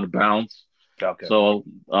out of bounds. Okay. So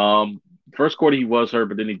first quarter he was hurt,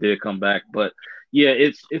 but then he did come back. But yeah,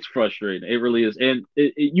 it's frustrating. It really is, and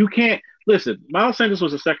you can't listen. Miles Sanders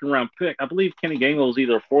was a second-round pick. I believe Kenny Gainwell was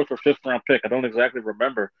either a fourth or fifth-round pick. I don't exactly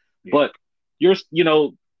remember, but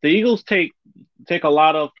the Eagles take a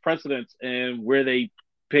lot of precedence in where they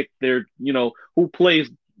pick their who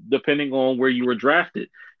plays depending on where you were drafted.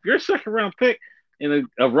 If you're a second-round pick and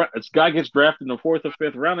a guy gets drafted in the fourth or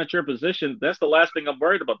fifth round at your position, that's the last thing I'm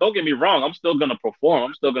worried about. Don't get me wrong. I'm still going to perform.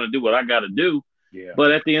 I'm still going to do what I got to do. Yeah.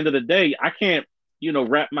 But at the end of the day, I can't,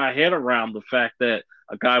 wrap my head around the fact that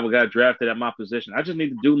a guy got drafted at my position. I just need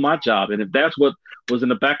to do my job. And if that's what was in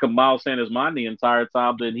the back of Miles Sanders' mind the entire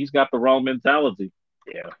time, then he's got the wrong mentality.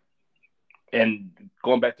 Yeah. And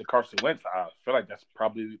going back to Carson Wentz, I feel like that's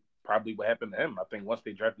probably what happened to him. I think once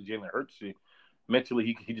they drafted Jalen Hurts,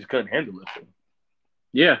 mentally he just couldn't handle it. So.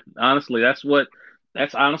 Yeah, honestly, that's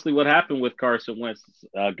honestly what happened with Carson Wentz.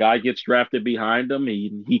 A guy gets drafted behind him.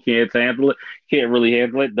 He can't handle it. Can't really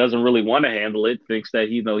handle it. Doesn't really want to handle it. Thinks that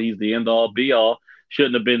he's the end all be all.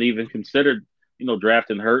 Shouldn't have been even considered.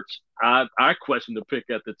 Drafting Hurts. I questioned the pick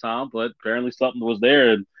at the time, but apparently something was there,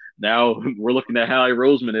 and now we're looking at Howie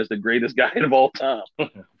Roseman as the greatest guy of all time.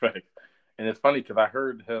 Right. And it's funny because I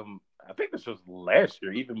heard him. I think this was last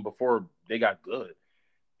year, even before they got good.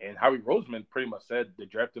 And Howie Roseman pretty much said the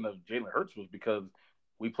drafting of Jalen Hurts was because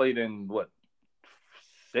we played in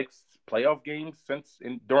 6 playoff games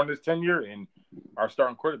during this tenure, and our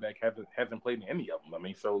starting quarterback hasn't played in any of them. I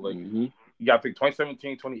mean, so you got to think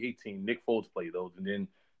 2017, 2018, Nick Foles played those, and then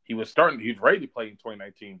he was ready to play in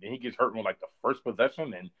 2019. Then he gets hurt on the first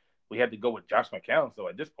possession, and we had to go with Josh McCown. So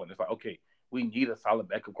at this point, it's like, okay, we need a solid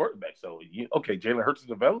backup quarterback. So Jalen Hurts is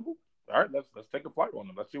available. All right, let's take a flight on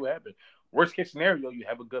him. Let's see what happens. Worst case scenario, you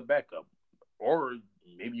have a good backup, or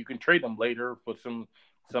maybe you can trade them later for some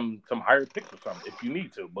higher picks or something if you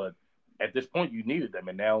need to. But at this point, you needed them,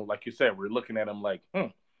 and now, like you said, we're looking at them like,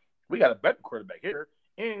 we got a better quarterback here.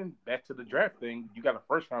 And back to the draft thing, you got a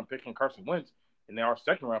first-round pick in Carson Wentz, and now our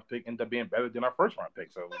second-round pick ended up being better than our first-round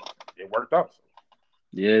pick, so it worked out.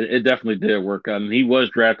 Yeah, it definitely did work out, and he was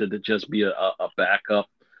drafted to just be a backup,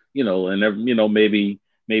 and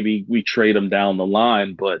maybe we trade him down the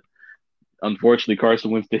line, but unfortunately,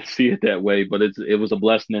 Carson Wentz didn't see it that way. But it was a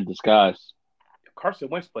blessing in disguise. Carson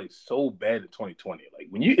Wentz played so bad in 2020. Like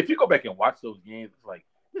if you go back and watch those games, it's like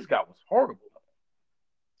this guy was horrible.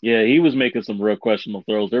 Yeah, he was making some real questionable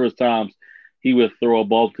throws. There was times he would throw a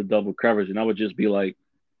ball to double coverage, and I would just be like,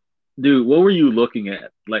 dude, what were you looking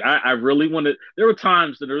at? Like, I really wanted – there were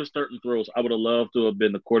times that there were certain throws I would have loved to have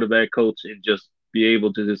been the quarterback coach and just be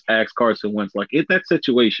able to just ask Carson Wentz, like, in that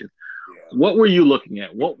situation, what were you looking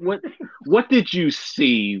at? What did you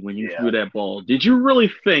see when you threw that ball? Did you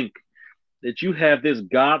really think that you have this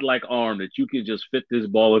godlike arm that you can just fit this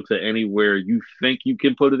ball into anywhere you think you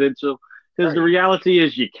can put it into? Because the reality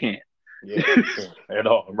is you can't. Yeah, at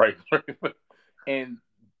all. Right. And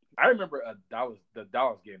I remember the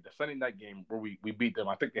Dallas game, the Sunday night game where we beat them.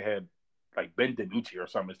 I think they had like Ben DiNucci or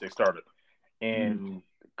something as they started. And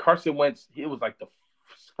Carson Wentz, it was like the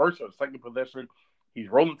first or second possession. He's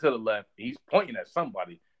rolling to the left. He's pointing at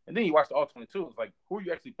somebody. And then he watched the all-22. It's like, who are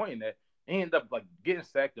you actually pointing at? He ended up like getting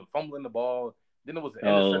sacked and fumbling the ball. Then there was an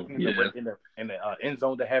interception in the end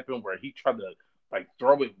zone that happened where he tried to like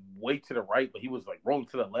throw it way to the right, but he was like rolling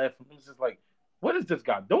to the left. And it was just like, what is this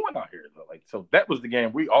guy doing out here? Like, so that was the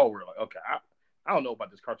game we all were like, okay, I don't know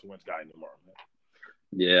about this Carson Wentz guy anymore, man.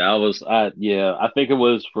 Yeah, I think it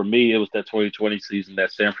was, for me, it was that 2020 season,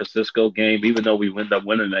 that San Francisco game. Even though we ended up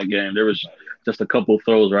winning that game, there was just a couple of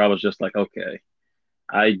throws where I was just like, okay,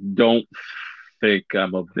 I don't think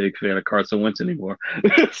I'm a big fan of Carson Wentz anymore.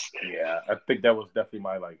 Yeah, I think that was definitely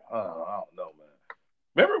my like, I don't know, man.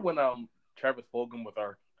 Remember when Travis Fulgham was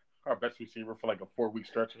our best receiver for like a 4-week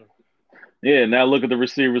stretch? Yeah, now look at the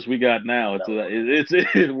receivers we got now.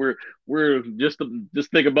 We're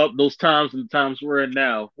just think about those times and the times we're in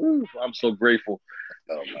now. Ooh, I'm so grateful.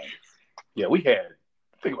 Oh man, yeah, we had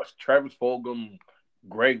think it was Travis Fulgham,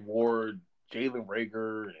 Greg Ward, Jalen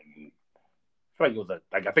Rager, and I feel like it was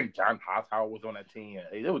I think John Hightower was on that team.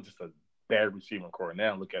 It was just a bad receiving core.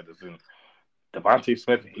 Now look at this, and Devontae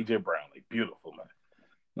Smith and AJ Brown, like beautiful, man.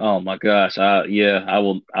 Oh my gosh. I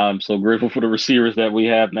will. I'm so grateful for the receivers that we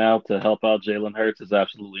have now to help out Jalen Hurts. Is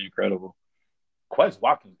absolutely incredible. Quez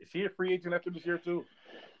Watkins, is he a free agent after this year too?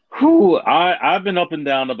 Whew, I've been up and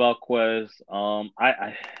down about Quez.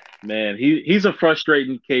 Man, he's a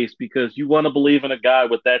frustrating case because you want to believe in a guy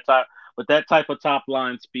with that type of top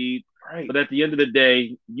line speed. Right. But at the end of the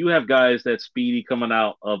day, you have guys that speedy coming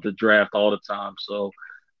out of the draft all the time. So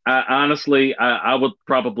I would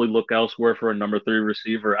probably look elsewhere for a number 3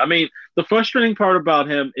 receiver. I mean, the frustrating part about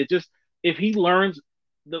him, if he learns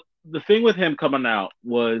the thing with him coming out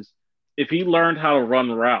was if he learned how to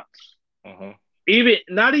run routes, even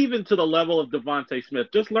not even to the level of Devontae Smith,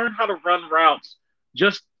 just learn how to run routes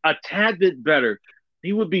just a tad bit better.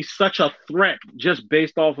 He would be such a threat just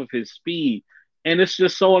based off of his speed. And it's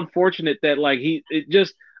just so unfortunate that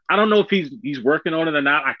I don't know if he's working on it or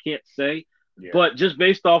not. I can't say. Yeah. But just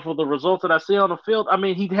based off of the results that I see on the field, I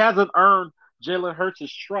mean, he hasn't earned Jalen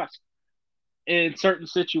Hurts' trust in certain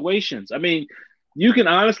situations. I mean, you can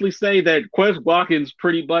honestly say that Quez Watkins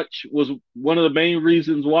pretty much was one of the main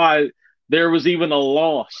reasons why there was even a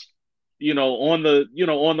loss, on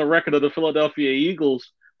the record of the Philadelphia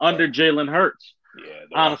Eagles under Jalen Hurts. Yeah,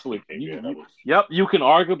 honestly, you can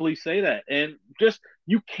arguably say that, and just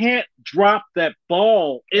you can't drop that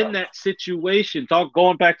ball in that situation.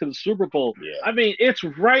 Going back to the Super Bowl, I mean, it's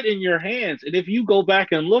right in your hands, and if you go back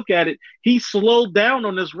and look at it, he slowed down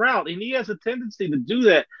on this route, and he has a tendency to do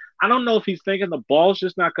that. I don't know if he's thinking the ball's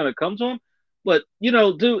just not going to come to him, but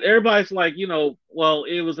dude, everybody's like, well,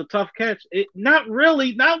 it was a tough catch. Not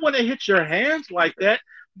really, not when it hits your hands like that.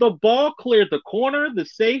 The ball cleared the corner, the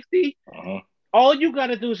safety. All you got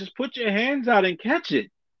to do is just put your hands out and catch it.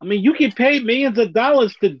 I mean, you can pay millions of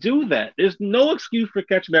dollars to do that. There's no excuse for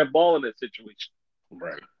catching that ball in that situation.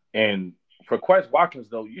 Right. And for Quez Watkins,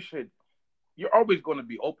 though, you're always going to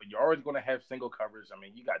be open. You're always going to have single coverage. I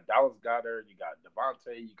mean, you got Dallas Goedert, you got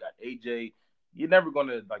Devontae, you got AJ. You're never going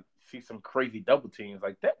to see some crazy double teams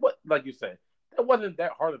like that. Like you said, that wasn't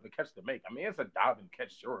that hard of a catch to make. I mean, it's a dive and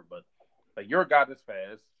catch, sure, but you're a guy that's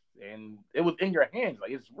fast. And it was in your hands.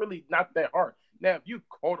 It's really not that hard. Now, if you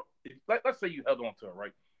caught, let's say you held on to it,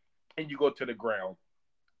 right? And you go to the ground,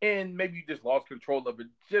 and maybe you just lost control of it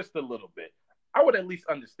just a little bit. I would at least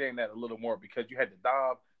understand that a little more because you had to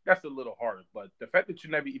dive. That's a little harder. But the fact that you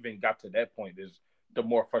never even got to that point is the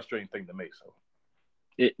more frustrating thing to make. So,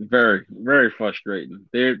 very, very frustrating.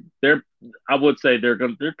 I would say they're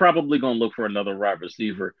probably gonna look for another wide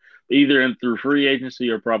receiver, either through free agency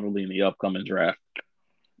or probably in the upcoming draft.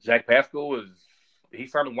 Zach Pascal he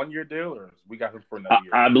signed a 1-year deal, or we got him for another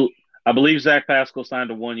year? I believe Zach Pascal signed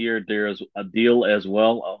a 1-year deal as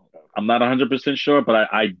well. I'm not 100% sure, but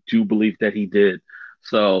I do believe that he did.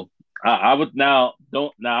 So I would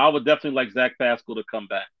definitely like Zach Pascal to come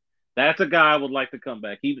back. That's a guy I would like to come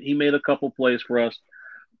back. He made a couple plays for us.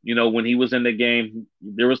 When he was in the game,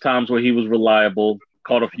 there was times where he was reliable,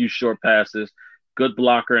 caught a few short passes, good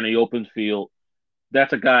blocker in the open field.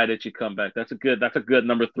 That's a guy that you come back. That's a good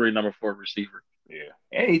number 3, number 4 receiver. Yeah,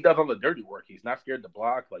 and he does all the dirty work. He's not scared to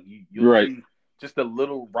block. You'll see just the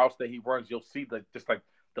little routes that he runs. You'll see the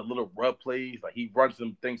little rub plays. He runs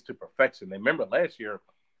them things to perfection. And remember last year,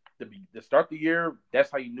 to start the year,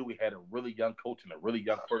 that's how you knew we had a really young coach and a really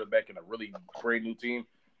young quarterback and a really brand new team.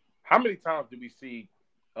 How many times did we see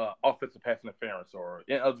offensive pass interference or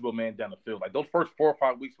ineligible man down the field? Those first 4 or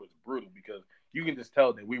 5 weeks was brutal because you can just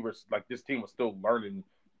tell that we were this team was still learning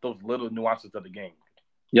those little nuances of the game.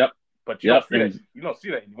 Yep. But you don't see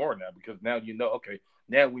that anymore now because now okay,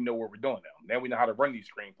 now we know what we're doing now. Now we know how to run these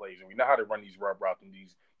screen plays and we know how to run these rub routes and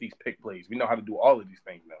these pick plays. We know how to do all of these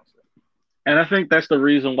things now. So. And I think that's the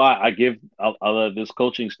reason why I give this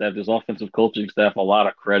coaching staff, this offensive coaching staff, a lot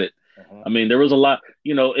of credit. I mean, there was a lot,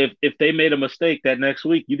 if they made a mistake that next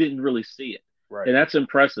week, you didn't really see it. Right. And that's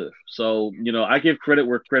impressive. So, I give credit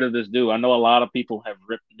where credit is due. I know a lot of people have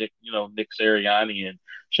ripped Nick Sirianni and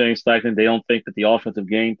Shane Steichen. They don't think that the offensive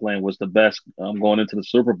game plan was the best going into the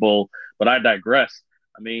Super Bowl, but I digress.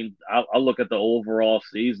 I mean, I'll look at the overall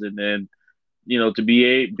season and, to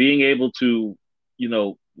being able to,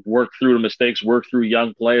 work through the mistakes, work through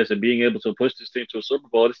young players, and being able to push this team to a Super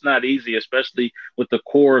Bowl. It's not easy, especially with the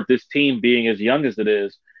core of this team being as young as it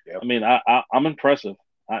is. Yep. I mean, I'm impressive.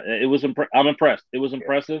 I'm impressed. It was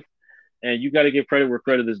impressive, and you got to give credit where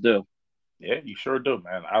credit is due. Yeah, you sure do,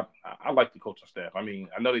 man. I like the coaching staff. I mean,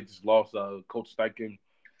 I know they just lost Coach Steichen.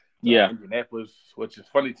 Yeah. Indianapolis, which is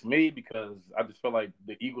funny to me because I just feel like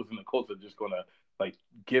the Eagles and the Colts are just gonna like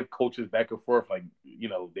give coaches back and forth. Like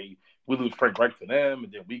we lose Frank Reich to them,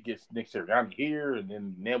 and then we get Nick Sirianni here, and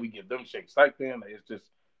then now we give them Shane Steichen. It's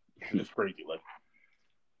just crazy. Like,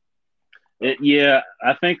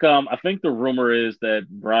 I think the rumor is that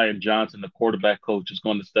Brian Johnson, the quarterback coach, is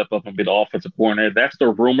going to step up and be the offensive coordinator. That's the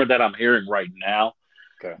rumor that I'm hearing right now.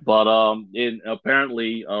 okay, But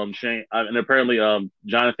apparently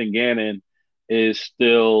Jonathan Gannon is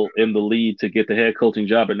still in the lead to get the head coaching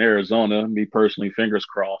job in Arizona. Me personally, fingers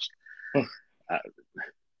crossed.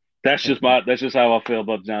 That's just how I feel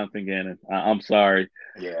about Jonathan Gannon. I'm sorry.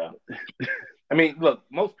 Yeah. I mean, look,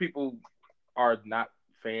 most people are not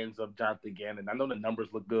fans of Jonathan Gannon. I know the numbers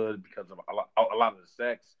look good because of a lot of the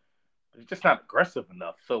sacks, but he's just not aggressive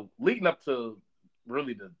enough. So leading up to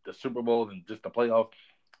really the Super Bowl and just the playoffs,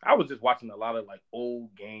 I was just watching a lot of like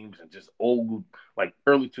old games and just old like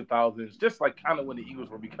early 2000s, just like kind of when the Eagles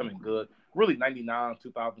were becoming good, really 99,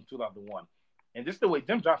 2000, 2001. And just the way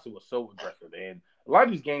Jim Johnson was so aggressive. And a lot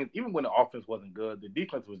of these games, even when the offense wasn't good, the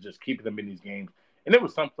defense was just keeping them in these games. And there were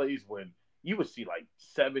some plays when you would see like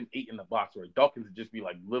 7, 8 in the box where Dawkins would just be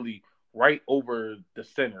like literally right over the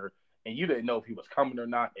center, and you didn't know if he was coming or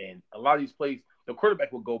not. And a lot of these plays, the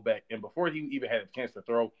quarterback would go back, and before he even had a chance to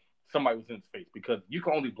throw, somebody was in his face because you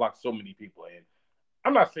can only block so many people. And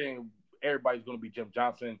I'm not saying everybody's going to be Jim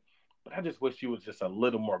Johnson, but I just wish he was just a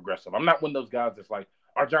little more aggressive. I'm not one of those guys that's like,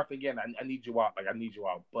 Jonathan, again, I need you out. Like, I need you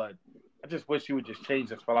out. But I just wish he would just change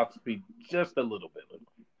his philosophy just a little bit.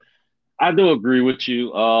 I do agree with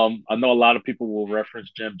you. I know a lot of people will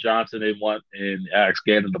reference Jim Johnson. They want and ask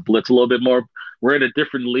Gannon to blitz a little bit more. We're in a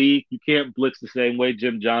different league. You can't blitz the same way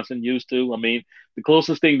Jim Johnson used to. I mean, the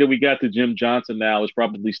closest thing that we got to Jim Johnson now is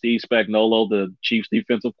probably Steve Spagnuolo, the Chiefs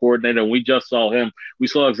defensive coordinator. And we just saw him. We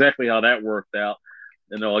saw exactly how that worked out,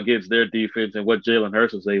 against their defense and what Jalen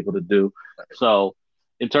Hurts was able to do. So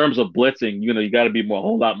in terms of blitzing, you got to be a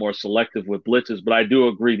whole lot more selective with blitzes. But I do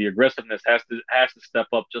agree the aggressiveness has to step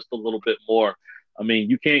up just a little bit more. I mean,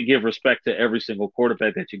 you can't give respect to every single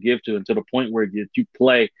quarterback that you give to, and to the point where you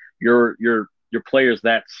play your players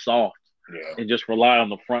that soft and just rely on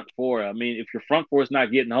the front four. I mean, if your front four is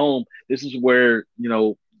not getting home, this is where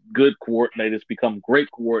good coordinators become great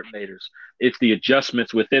coordinators. It's the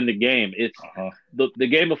adjustments within the game. It's the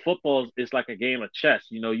game of football is like a game of chess.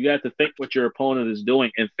 You have to think what your opponent is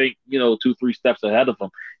doing and think 2-3 steps ahead of them.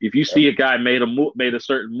 If you see a guy made a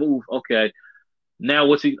certain move, okay, now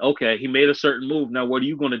what's he? Okay, he made a certain move. Now what are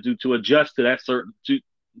you going to do to adjust to that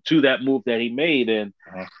to that move that he made? And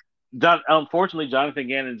unfortunately, Jonathan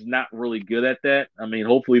Gannon's not really good at that. I mean,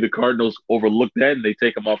 hopefully the Cardinals overlook that and they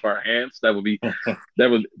take him off our hands. That would be that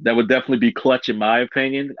would definitely be clutch in my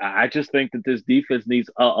opinion. I just think that this defense needs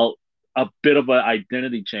a bit of an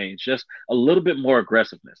identity change, just a little bit more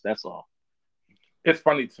aggressiveness. That's all. It's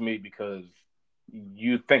funny to me because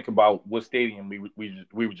you think about what stadium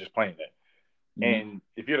we were just playing at, and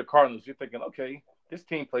if you're the Cardinals, you're thinking, okay, this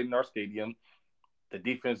team played in our stadium. The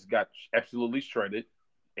defense got absolutely shredded.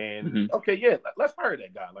 And okay, yeah, let's hire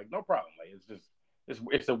that guy. Like, no problem. Like,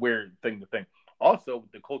 it's a weird thing to think. Also,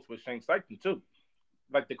 the Colts with Shane Steichen too.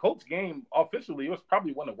 Like the Colts game offensively, it was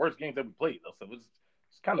probably one of the worst games that we played. So it's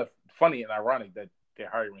kind of funny and ironic that they're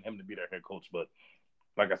hiring him to be their head coach. But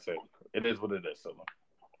like I said, it is what it is. So.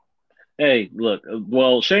 Hey, look.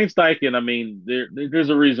 Well, Shane Steichen. I mean, there's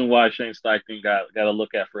a reason why Shane Steichen got to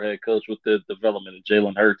look at for head coach with the development of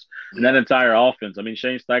Jalen Hurts and that entire offense. I mean,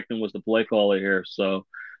 Shane Steichen was the play caller here, so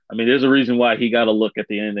I mean, there's a reason why he got to look at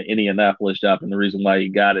the Indianapolis job, and the reason why he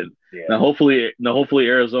got it. Yeah. Now, hopefully,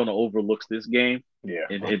 Arizona overlooks this game. Yeah,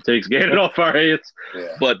 and it takes Gannon off our hands.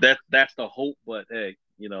 Yeah. But that's the hope. But hey,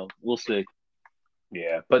 we'll see.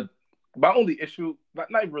 Yeah, but my only issue,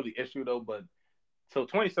 not really issue though, but. So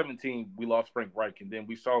 2017, we lost Frank Reich, and then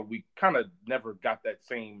we kind of never got that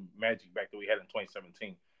same magic back that we had in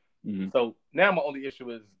 2017. So now my only issue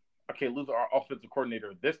is, okay, lose our offensive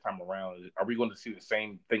coordinator this time around. Are we going to see the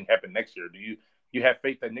same thing happen next year? Do you have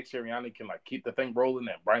faith that Nick Sirianni can keep the thing rolling,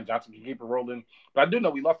 that Brian Johnson can keep it rolling? But I do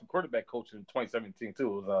know we lost a quarterback coach in 2017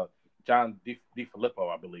 too. It was John DeFilippo,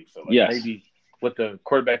 I believe. So maybe with the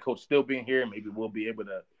quarterback coach still being here, maybe we'll be able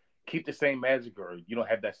to keep the same magic, or you don't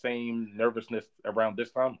have that same nervousness around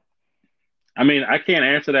this time? I mean, I can't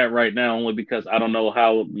answer that right now only because I don't know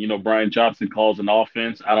how, Brian Johnson calls an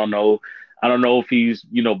offense. I don't know if he's,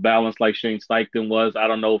 balanced like Shane Steichen was. I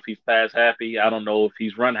don't know if he's pass happy. I don't know if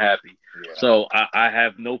he's run happy. Yeah. So I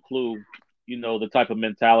have no clue, the type of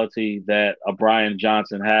mentality that a Brian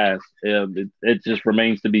Johnson has. It just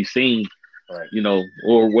remains to be seen. Right.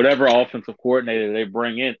 Or whatever offensive coordinator they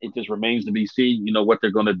bring in, it just remains to be seen, what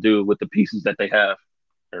they're going to do with the pieces that they have.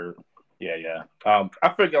 Yeah.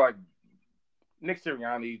 I figure like Nick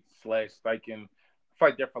Sirianni / Steichen, I feel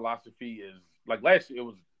like their philosophy is like last year it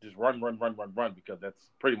was just run because that's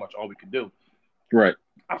pretty much all we could do. Right.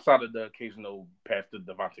 Outside of the occasional pass to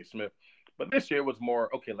Devontae Smith. But this year it was more,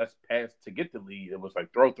 okay, let's pass to get the lead. It was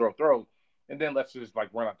like throw. And then let's just like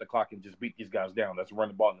run out the clock and just beat these guys down. Let's run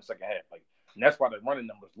the ball in the second half. And that's why the running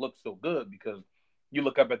numbers look so good because you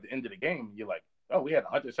look up at the end of the game and you're like, oh, we had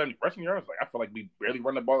 170 rushing yards. I feel like we barely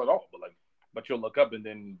run the ball at all. But you'll look up and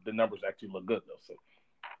then the numbers actually look good though. So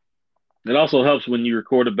it also helps when your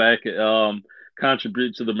quarterback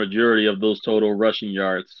contribute to the majority of those total rushing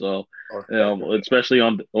yards. So, especially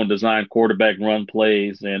on design quarterback run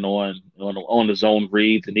plays and on the zone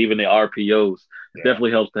reads and even the RPOs, it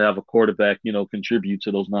definitely helps to have a quarterback, contribute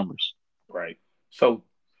to those numbers. Right. So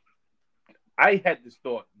I had this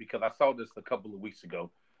thought because I saw this a couple of weeks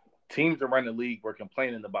ago. Teams around the league were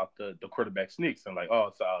complaining about the quarterback sneaks and like, oh,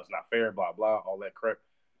 it's not fair, blah, blah, all that crap.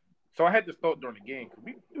 So I had this thought during the game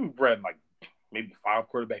because we read like maybe 5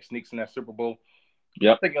 quarterback sneaks in that Super Bowl.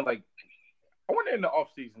 Yeah. I'm thinking like, I wonder in the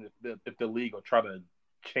offseason if the league will try to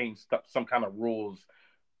change some kind of rules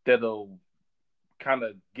that'll kind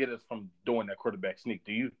of get us from doing that quarterback sneak.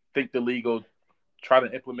 Do you think the league will try to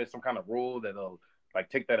implement some kind of rule that'll like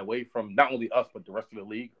take that away from not only us but the rest of the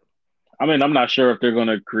league? I mean, I'm not sure if they're going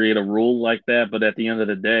to create a rule like that, but at the end of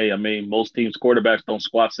the day, I mean, most teams' quarterbacks don't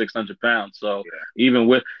squat 600 pounds. So even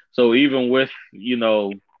with the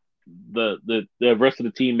rest of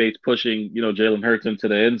the teammates pushing Jalen Hurts into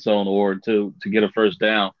the end zone or to get a first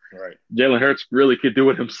down, right? Jalen Hurts really could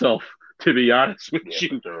do it himself. To be honest with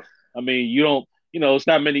you, sure. I mean, you don't. It's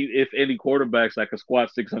not many, if any, quarterbacks that can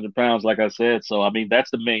squat 600 pounds, like I said. So I mean,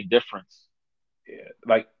 that's the main difference. Yeah,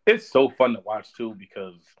 like it's so fun to watch too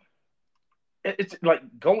because. It's like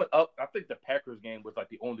going up. I think the Packers game was like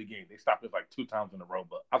the only game they stopped us like 2 times in a row.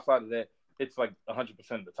 But outside of that, it's like 100%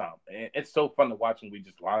 of the time. And it's so fun to watch when we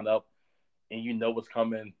just line up and you know what's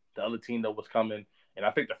coming. The other team know what's coming. And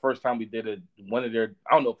I think the first time we did it, I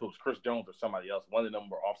don't know if it was Chris Jones or somebody else. One of them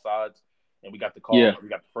were offsides, and we got the call. Yeah. We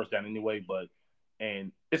got the first down anyway.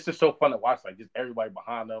 And it's just so fun to watch. Like just everybody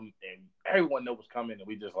behind them and everyone know what's coming. And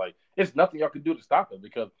we just like it's nothing y'all can do to stop it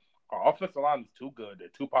because our offensive line is too good. They're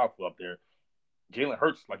too powerful up there. Jalen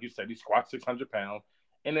Hurts, like you said, he squats 600 pounds.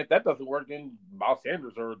 And if that doesn't work, then Miles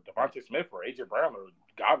Sanders or Devontae Smith or A.J. Brown or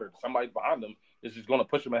Goddard, somebody behind them is just going to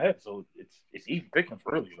push him ahead. So it's easy pickings,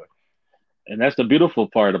 really. And that's the beautiful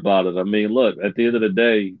part about it. I mean, look, at the end of the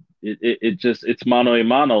day, it's mano a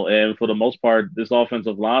mano. And for the most part, this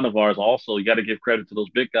offensive line of ours also, you got to give credit to those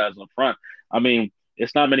big guys up front. I mean,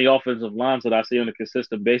 it's not many offensive lines that I see on a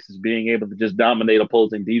consistent basis being able to just dominate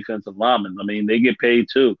opposing defensive linemen. I mean, they get paid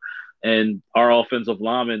too. And our offensive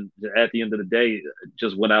linemen, at the end of the day,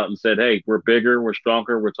 just went out and said, hey, we're bigger, we're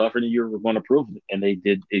stronger, we're tougher than you, we're going to prove it. And they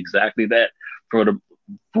did exactly that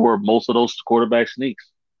for most of those quarterback sneaks.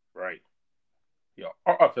 Right. Yeah,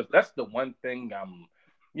 our offense, that's the one thing,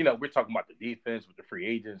 we're talking about the defense with the free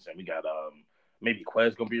agents, and we got maybe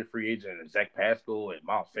Quez going to be a free agent, and Zach Pascal and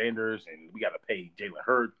Miles Sanders, and we got to pay Jalen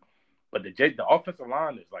Hurts. But the offensive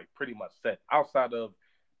line is, like, pretty much set outside of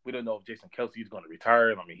we don't know if Jason Kelce is going to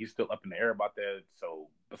retire. I mean, he's still up in the air about that. So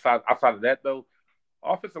outside of that, though,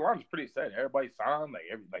 offensive line is pretty set. Everybody signed.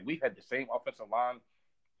 Like we've had the same offensive line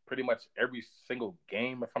pretty much every single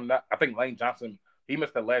game. I think Lane Johnson, he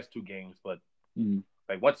missed the last 2 games, but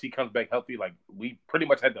like once he comes back healthy, like we pretty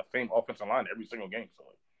much had the same offensive line every single game. So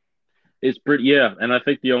it's pretty, yeah. And I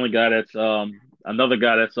think the only guy that's another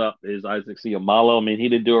guy that's up is Isaac Seumalo. I mean, he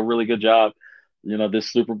did do a really good job,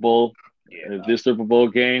 this Super Bowl. This Super Bowl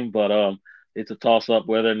game, but it's a toss-up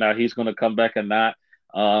whether or not he's going to come back or not.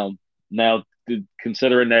 Now,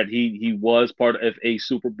 considering that he was part of a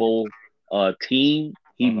Super Bowl team,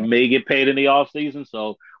 he may get paid in the offseason,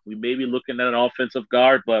 so we may be looking at an offensive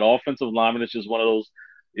guard, but offensive lineman is just one of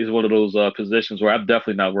those positions where I'm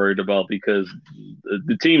definitely not worried about because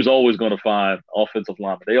the team's always going to find offensive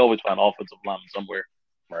linemen. They always find offensive linemen somewhere.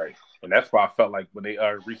 Right. And that's why I felt like when they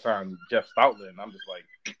re-signed Jeff Stoutland, I'm just like,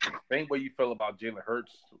 same way you feel about Jalen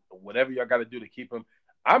Hurts, whatever y'all got to do to keep him.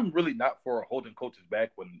 I'm really not for holding coaches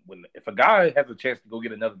back when if a guy has a chance to go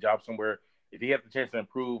get another job somewhere, if he has the chance to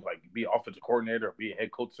improve, like be an offensive coordinator or be a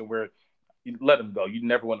head coach somewhere, you let him go. You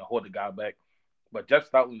never want to hold the guy back. But Jeff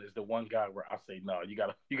Stoutland is the one guy where I say, no, you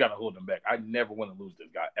gotta hold him back. I never want to lose this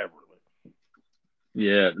guy ever.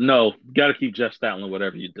 Yeah, no, got to keep Jeff Stoutland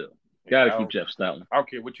whatever you do. Got to keep Jeff Stoutland. I don't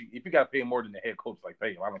care if you got to pay him more than the head coach, like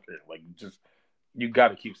pay him. I don't care. Like you got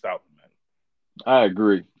to keep Stoutland, man. I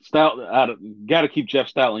agree. Stout, got to keep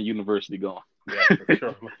Jeff Stoutland University going. Yeah, for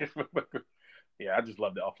sure. Yeah, I just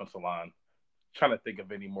love the offensive line. Trying to think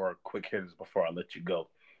of any more quick hitters before I let you go.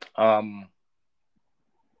 Let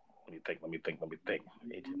me think.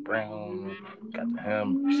 AJ Brown, got to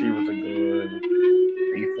him. Receivers are good.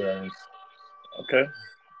 Defense. Okay.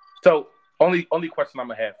 So only question I'm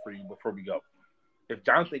gonna have for you before we go. If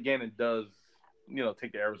Jonathan Gannon does,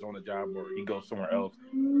 take the Arizona job or he goes somewhere else,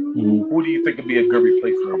 who do you think would be a good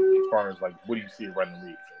replacement as far as like what do you see running the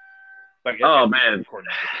league? Like, Oh man,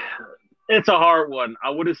 it's a hard one. I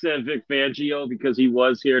would have said Vic Fangio because he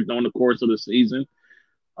was here during the course of the season.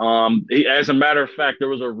 As a matter of fact, there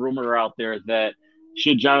was a rumor out there that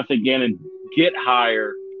should Jonathan Gannon get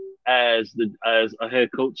hired as a head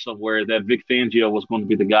coach somewhere, that Vic Fangio was going to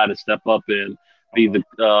be the guy to step up and be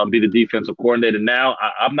the defensive coordinator. Now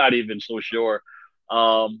I'm not even so sure.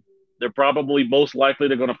 They're probably most likely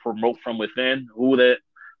they're going to promote from within. Who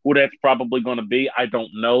that's probably going to be, I don't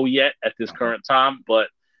know yet at this current time, but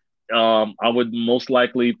I would most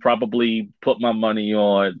likely probably put my money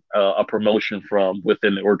on a promotion from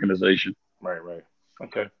within the organization. Right.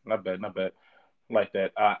 Okay, not bad. Like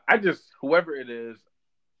that. Whoever it is,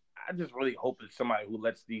 I just really hope it's somebody who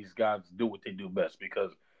lets these guys do what they do best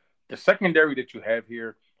because the secondary that you have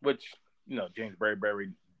here, which James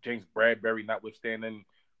Bradbury notwithstanding,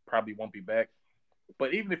 probably won't be back.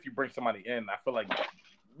 But even if you bring somebody in, I feel like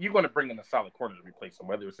you're going to bring in a solid corner to replace him,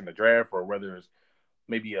 whether it's in the draft or whether it's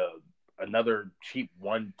maybe another cheap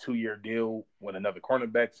 1-2 year deal with another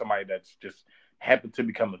cornerback, somebody that's just happened to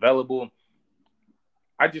become available.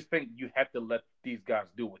 I just think you have to let these guys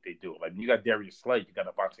do what they do. Like you got Darius Slade, you got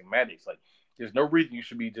Avonte Maddox. Like there's no reason you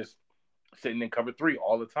should be just sitting in cover 3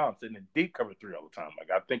 all the time, sitting in deep cover 3 all the time.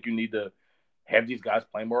 Like I think you need to have these guys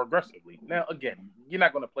play more aggressively. Now again, you're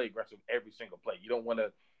not going to play aggressive every single play. You don't want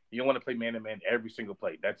to play man to man every single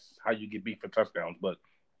play. That's how you get beat for touchdowns. But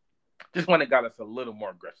just when it got us a little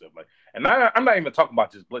more aggressive, like, and I'm not even talking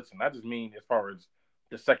about just blitzing. I just mean as far as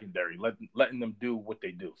the secondary, letting them do what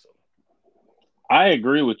they do. So I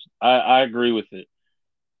agree with I agree with it.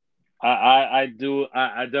 I do.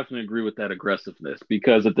 I definitely agree with that aggressiveness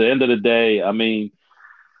because at the end of the day, I mean,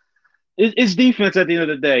 it's defense. At the end of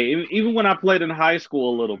the day, even when I played in high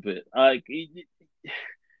school a little bit, like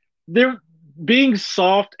they're being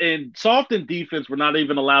soft and defense were not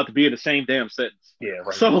even allowed to be in the same damn sentence. Yeah,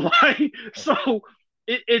 right. So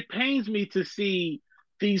it pains me to see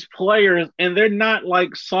these players, and they're not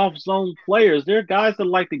like soft zone players. They're guys that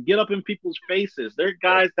like to get up in people's faces. They're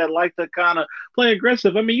guys that like to kind of play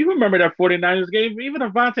aggressive. I mean, you remember that 49ers game? Even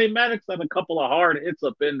Avonte Maddox had a couple of hard hits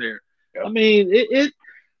up in there. Yep. I mean,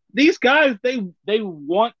 these guys, they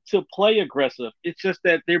want to play aggressive. It's just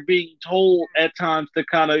that they're being told at times to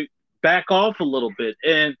kind of back off a little bit.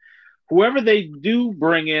 And whoever they do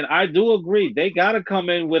bring in, I do agree they got to come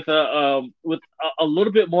in with a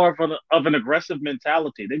little bit more of an aggressive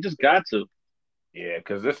mentality. They just got to. Yeah,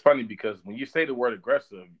 because it's funny because when you say the word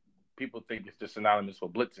aggressive, people think it's just synonymous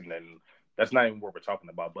with blitzing, and that's not even what we're talking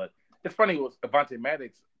about. But it's funny with Avonte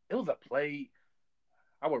Maddox. It was a play.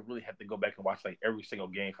 I would really have to go back and watch like every single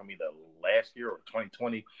game from either last year or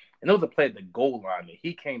 2020, and it was a play at the goal line, and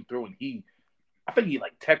he came through and I think he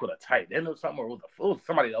like tackled a tight end or something, or it was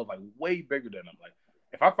somebody that was like way bigger than him. Like,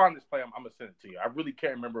 if I find this play, I'm gonna send it to you. I really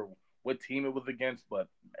can't remember what team it was against, but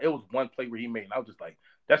it was one play where he made, and I was just like,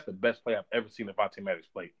 that's the best play I've ever seen Avonte Maddox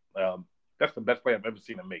play. That's the best play I've ever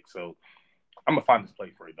seen him make. So I'm gonna find this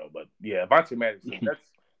play for you though. But yeah, Avonte Maddox,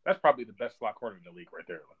 that's probably the best slot corner in the league right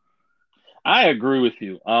there. I agree with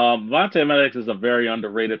you. Avonte Maddox is a very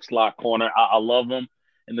underrated slot corner. I love him.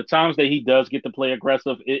 And the times that he does get to play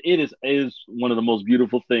aggressive, it is one of the most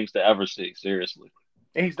beautiful things to ever see. Seriously.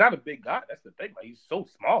 And he's not a big guy. That's the thing. Like he's so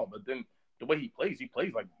small, but then the way he plays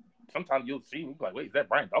like sometimes you'll see him like, wait, is that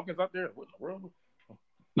Brian Dawkins out there? What in the world?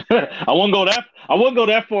 I wouldn't go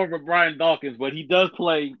that far for Brian Dawkins, but he does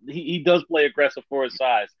play. He does play aggressive for his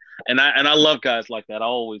size, and I love guys like that. I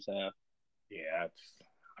always have. Yeah,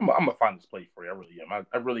 I'm gonna find this play for you. I really am.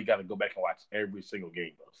 I really got to go back and watch every single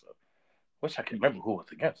game though. So. Wish I could remember who it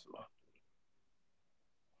was against.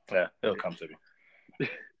 Yeah, it'll come to me.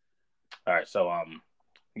 All right, so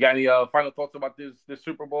you got any final thoughts about this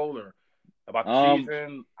Super Bowl or about the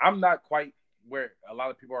season? I'm not quite where a lot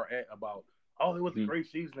of people are at about, it was a great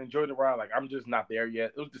season, enjoy the ride. Like, I'm just not there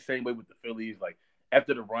yet. It was the same way with the Phillies. Like,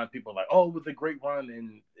 after the run, people are like, it was a great run.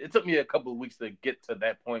 And it took me a couple of weeks to get to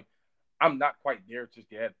that point. I'm not quite there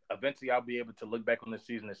just yet. Eventually, I'll be able to look back on this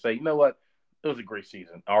season and say, you know what? It was a great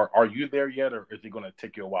season. Are you there yet, or is it going to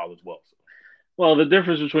take you a while as well? Well, the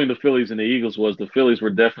difference between the Phillies and the Eagles was the Phillies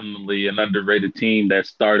were definitely an underrated team that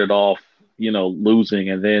started off, losing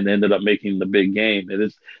and then ended up making the big game. And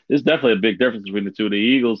it's definitely a big difference between the two. The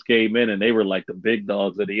Eagles came in and they were like the big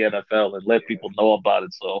dogs of the NFL and let people know about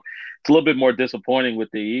it. So it's a little bit more disappointing with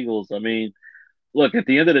the Eagles. I mean, look, at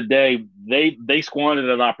the end of the day, they squandered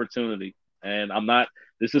an opportunity. And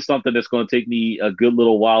this is something that's going to take me a good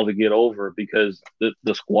little while to get over because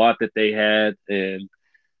the squad that they had and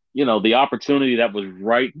the opportunity that was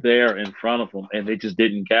right there in front of them, and they just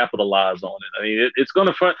didn't capitalize on it. I mean, it's going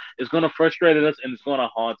to frustrate us, and it's going to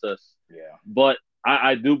haunt us. Yeah. But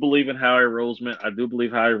I do believe in Howie Roseman. I do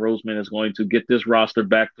believe Howie Roseman is going to get this roster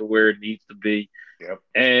back to where it needs to be. Yep.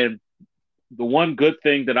 And the one good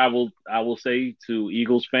thing that I will say to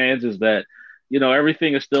Eagles fans is that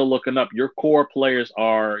everything is still looking up. Your core players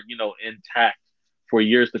are intact for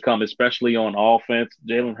years to come, especially on offense.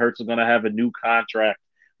 Jalen Hurts is going to have a new contract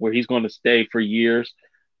where he's going to stay for years.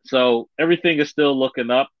 So everything is still looking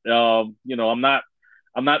up. I'm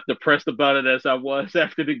not depressed about it as I was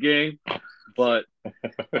after the game, but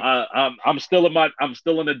I'm still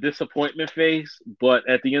in a disappointment phase. But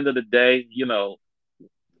at the end of the day,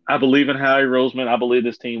 I believe in Howie Roseman. I believe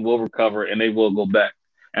this team will recover and they will go back.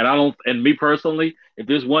 And me personally, if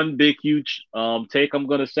there's one big, huge take I'm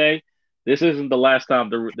going to say, this isn't the last time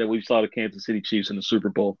that we saw the Kansas City Chiefs in the Super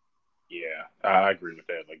Bowl. Yeah, I agree with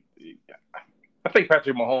that. Like, I think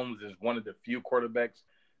Patrick Mahomes is one of the few quarterbacks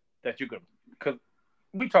that you could, because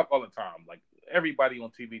we talk all the time. Like, everybody on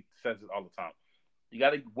TV says it all the time. You got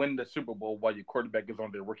to win the Super Bowl while your quarterback is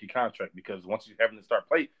on their rookie contract, because once you're having to start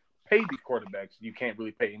pay these quarterbacks, you can't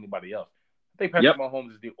really pay anybody else. I think Patrick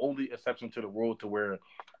Mahomes is the only exception to the rule to where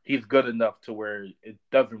he's good enough to where it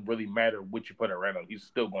doesn't really matter what you put around him. He's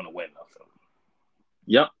still going to win. So.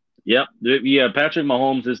 Yep. Yeah, Patrick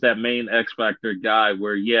Mahomes is that main X factor guy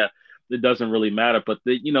where, it doesn't really matter. But,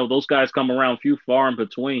 those guys come around few far in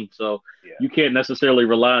between. So you can't necessarily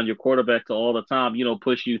rely on your quarterback to all the time,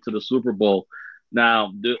 push you to the Super Bowl.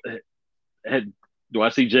 Now, do I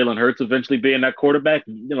see Jalen Hurts eventually being that quarterback?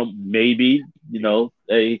 Maybe.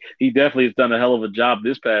 He definitely has done a hell of a job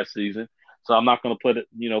this past season. So I'm not going to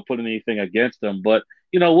put anything against him. But,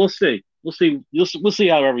 we'll see. We'll see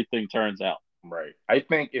how everything turns out. Right. I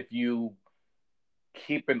think if you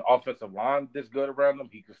keep an offensive line this good around him,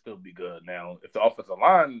 he can still be good. Now, if the offensive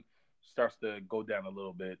line starts to go down a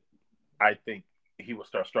little bit, I think he will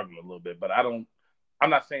start struggling a little bit. But I'm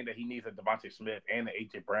not saying that he needs a Devontae Smith and an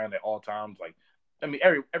A.J. Brown at all times. Like, I mean,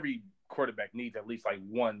 every quarterback needs at least like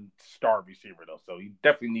one star receiver, though. So he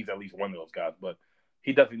definitely needs at least one of those guys. But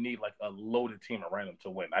he doesn't need like a loaded team around him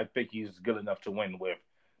to win. I think he's good enough to win with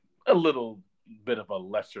a little bit of a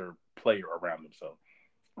lesser player around him.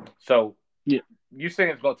 So you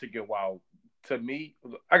saying it's going to take you a while. To me,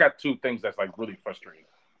 I got two things that's like really frustrating.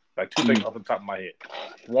 Like two things off the top of my head.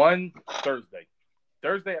 One, Thursday,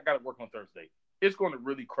 I got to work on Thursday. It's going to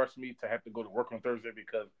really crush me to have to go to work on Thursday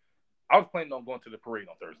because I was planning on going to the parade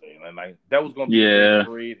on Thursday, and like that was going to be the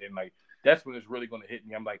parade, and like that's when it's really going to hit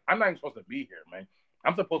me. I'm like, I'm not even supposed to be here, man.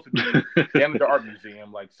 I'm supposed to be down at the art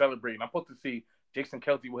museum, like celebrating. I'm supposed to see Jason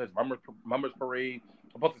Kelce with his Mummers Parade.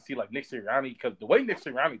 I'm supposed to see like Nick Sirianni, because the way Nick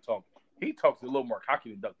Sirianni talks, he talks a little more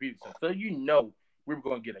cocky than Doug Peterson. So we were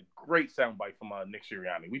going to get a great soundbite from Nick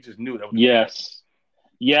Sirianni. We just knew that was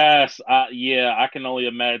Yes. I can only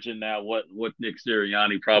imagine now what Nick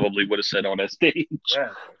Sirianni probably would have said on that stage. Yeah,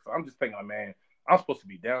 so I'm just thinking, man, I'm supposed to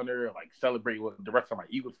be down there, like celebrating with the rest of my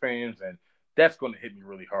Eagles fans, and that's going to hit me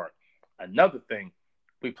really hard. Another thing,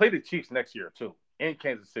 we play the Chiefs next year too in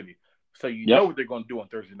Kansas City. So know what they're going to do on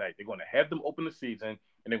Thursday night. They're going to have them open the season, and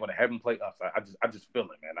they're going to have them play us. I just feel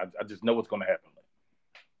it, man. I just know what's going to happen.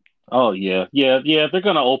 Oh yeah. They're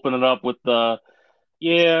going to open it up with the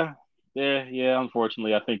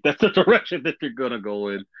Unfortunately, I think that's the direction that they're going to go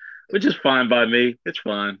in, which is fine by me. It's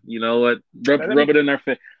fine. You know what? Rub it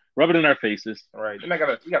in our faces. Right. And we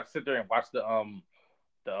got to sit there and watch the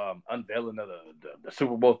unveiling of the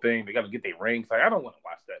Super Bowl thing. They got to get their rings. Like, I don't want to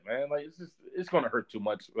watch that, man. Like, it's going to hurt too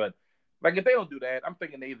much. But like, if they don't do that, I'm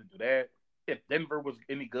thinking they either do that. If Denver was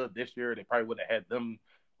any good this year, they probably would have had them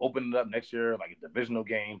open it up next year, like a divisional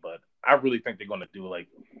game. But I really think they're going to do, like,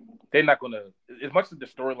 they're not going to, as much as the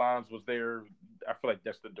storylines was there, I feel like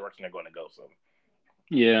that's the direction they're going to go. So,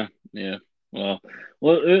 yeah.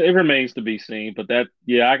 Well, it remains to be seen. But I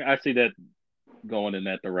see that going in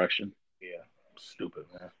that direction. Yeah, stupid,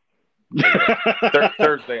 man.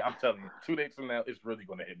 Thursday, I'm telling you, 2 days from now, it's really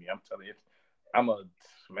going to hit me. I'm telling you,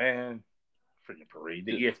 freaking parade.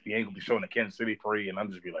 The ESPN will be showing the Kansas City parade, and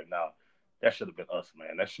I'm just be like, nah, that should have been us,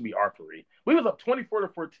 man. That should be our parade. We was up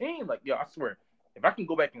 24-14. Like, yo, I swear, if I can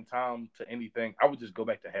go back in time to anything, I would just go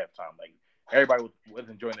back to halftime. Like, everybody was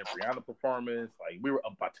enjoying their Brianna performance. Like, we were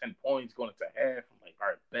up by 10 points going into half. I'm like, all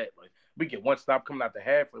right, bet. Like, we get one stop coming out the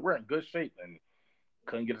half. Like, we're in good shape, and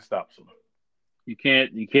couldn't get a stop. So You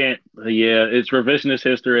can't. Yeah, it's revisionist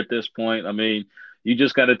history at this point. I mean, you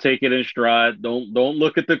just got to take it in stride. Don't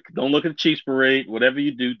look at the Chiefs parade. Whatever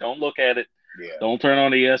you do, don't look at it. yeah, Don't turn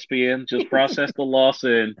on ESPN. Just process the loss,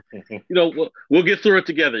 and we'll get through it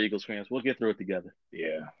together, Eagles fans. We'll get through it together.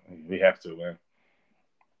 yeah, we have to, man.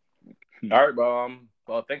 All right,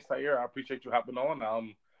 well, thanks, Tyre. I appreciate you hopping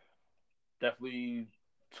on. Definitely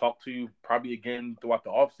talk to you probably again throughout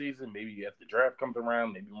the off season. Maybe as the draft comes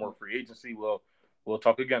around, maybe more free agency. We'll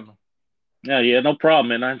talk again. Yeah, no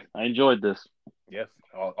problem, man. I enjoyed this. Yes,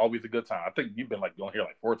 always a good time. I think you've been like going here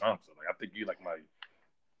like 4 times. So, like, I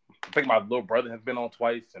think my little brother has been on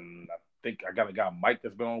twice, and I think I got a guy Mike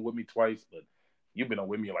that's been on with me twice. But you've been on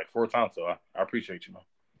with me like 4 times, so I appreciate you, man.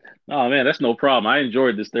 Oh man, that's no problem. I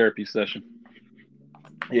enjoyed this therapy session.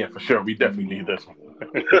 Yeah, for sure. We definitely need this one.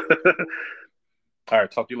 All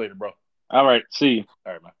right, talk to you later, bro. All right, see you.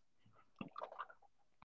 All right, man.